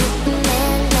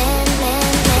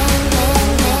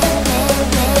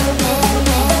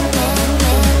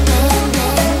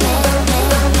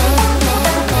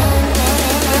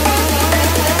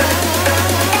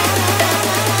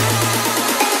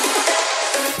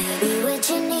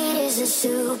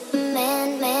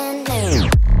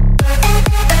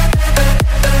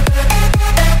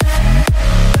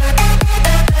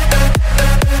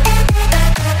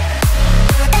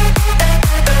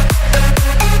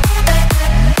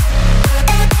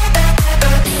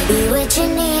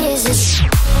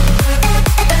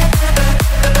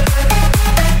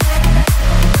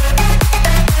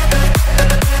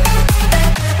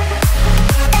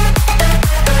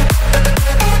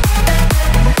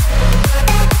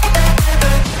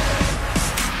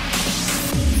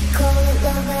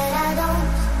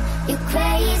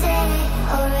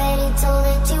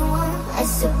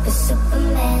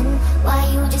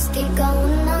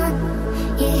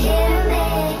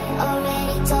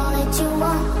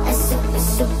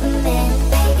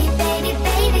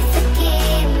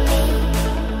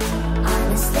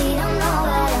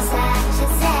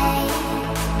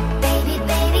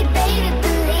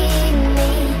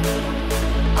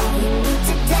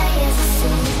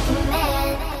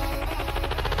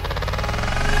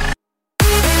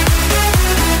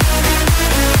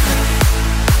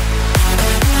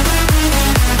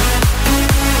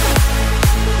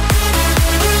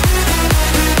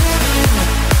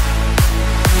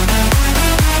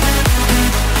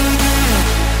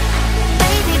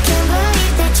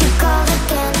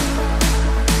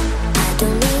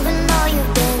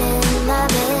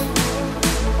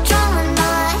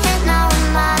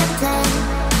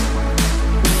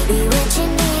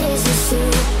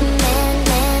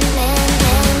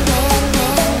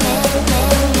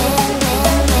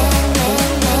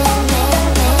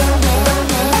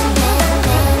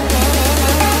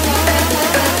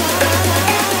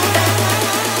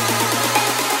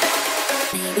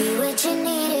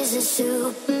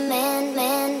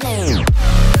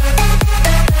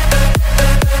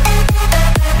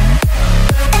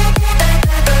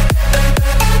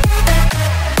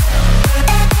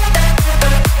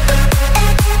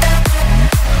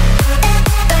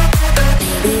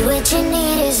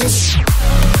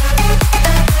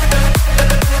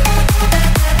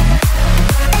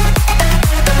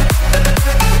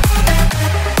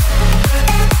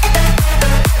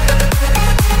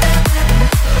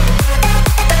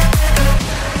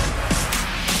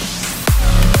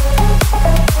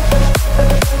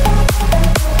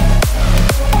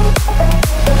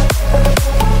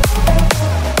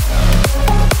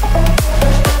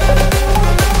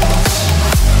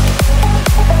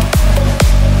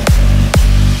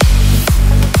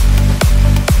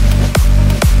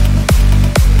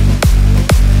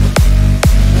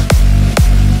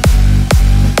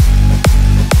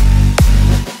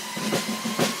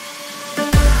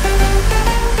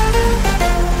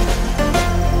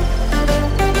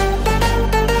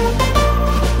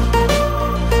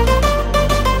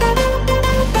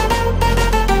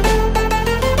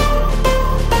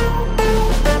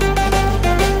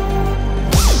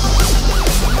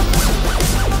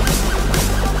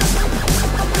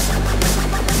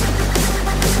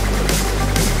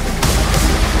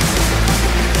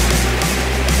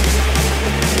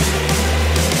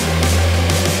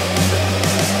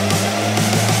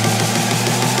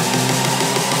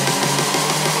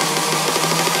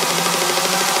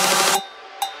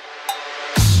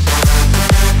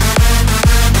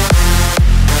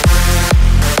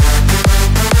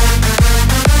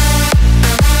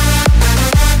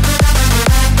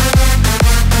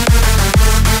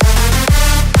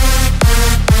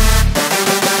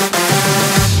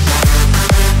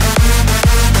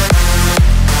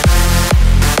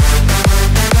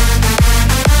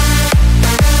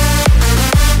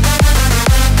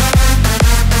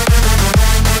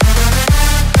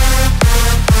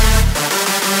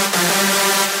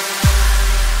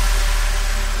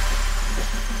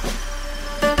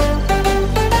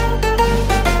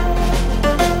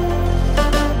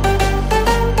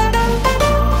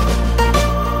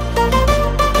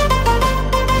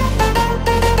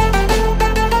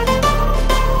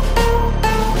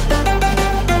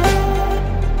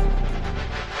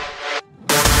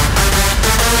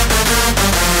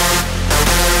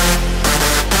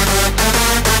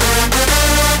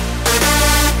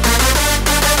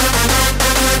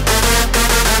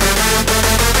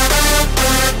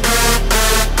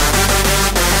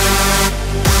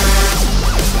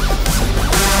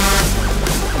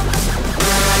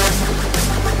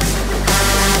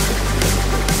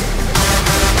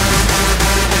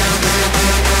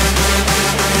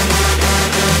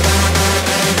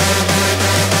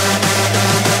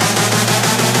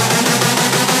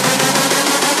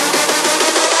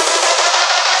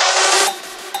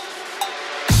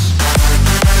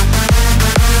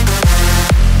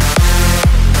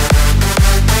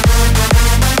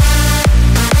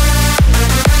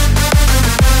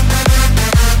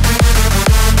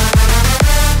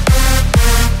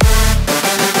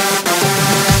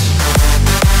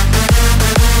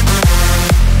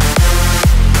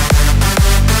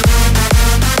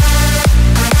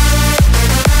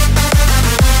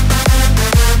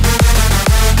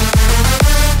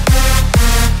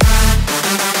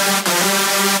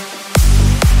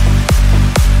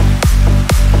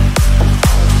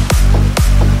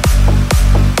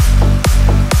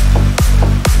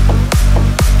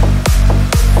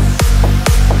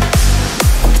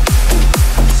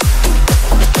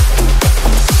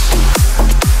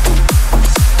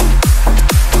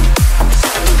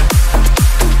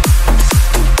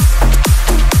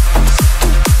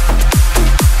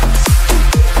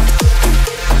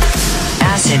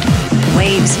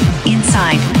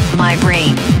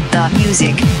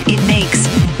music, it makes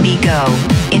me go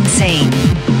insane.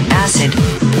 Acid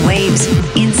waves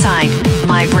inside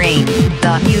my brain.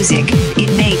 The music, it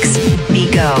makes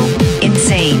me go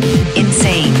insane,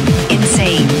 insane,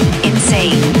 insane,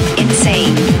 insane,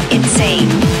 insane,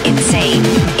 insane, insane,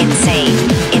 insane,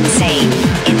 insane,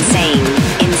 insane,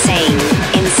 insane,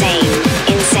 insane,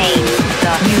 insane.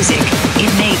 The music,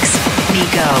 it makes me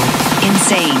go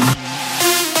insane.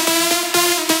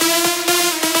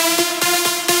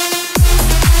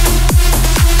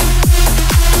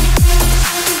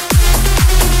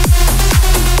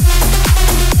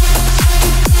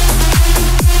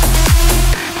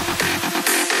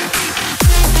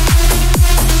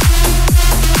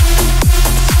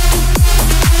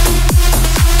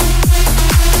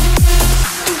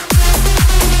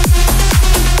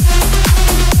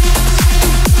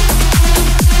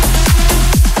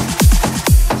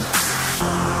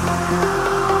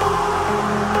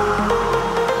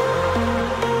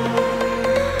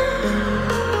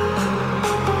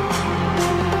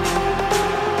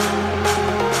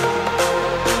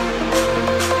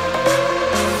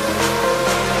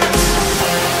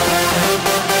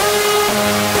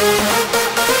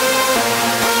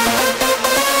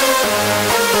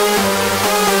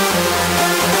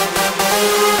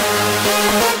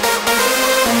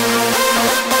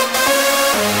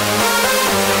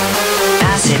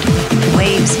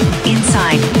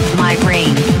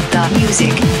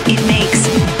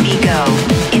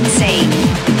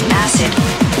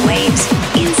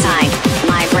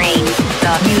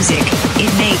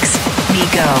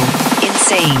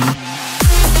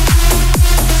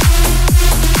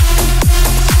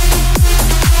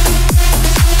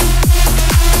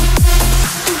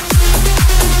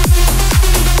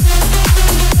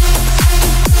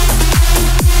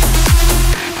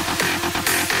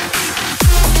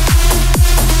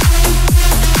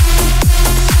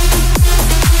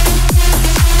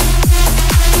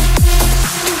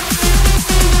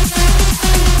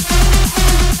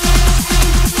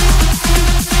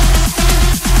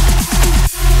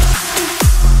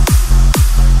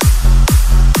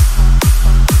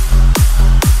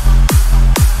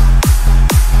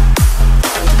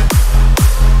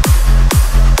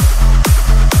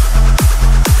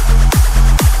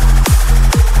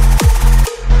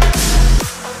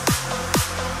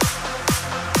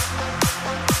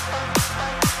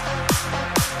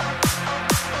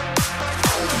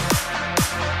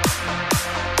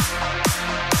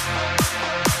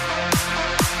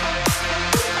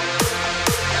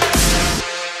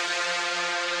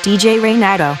 DJ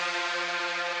Reynado.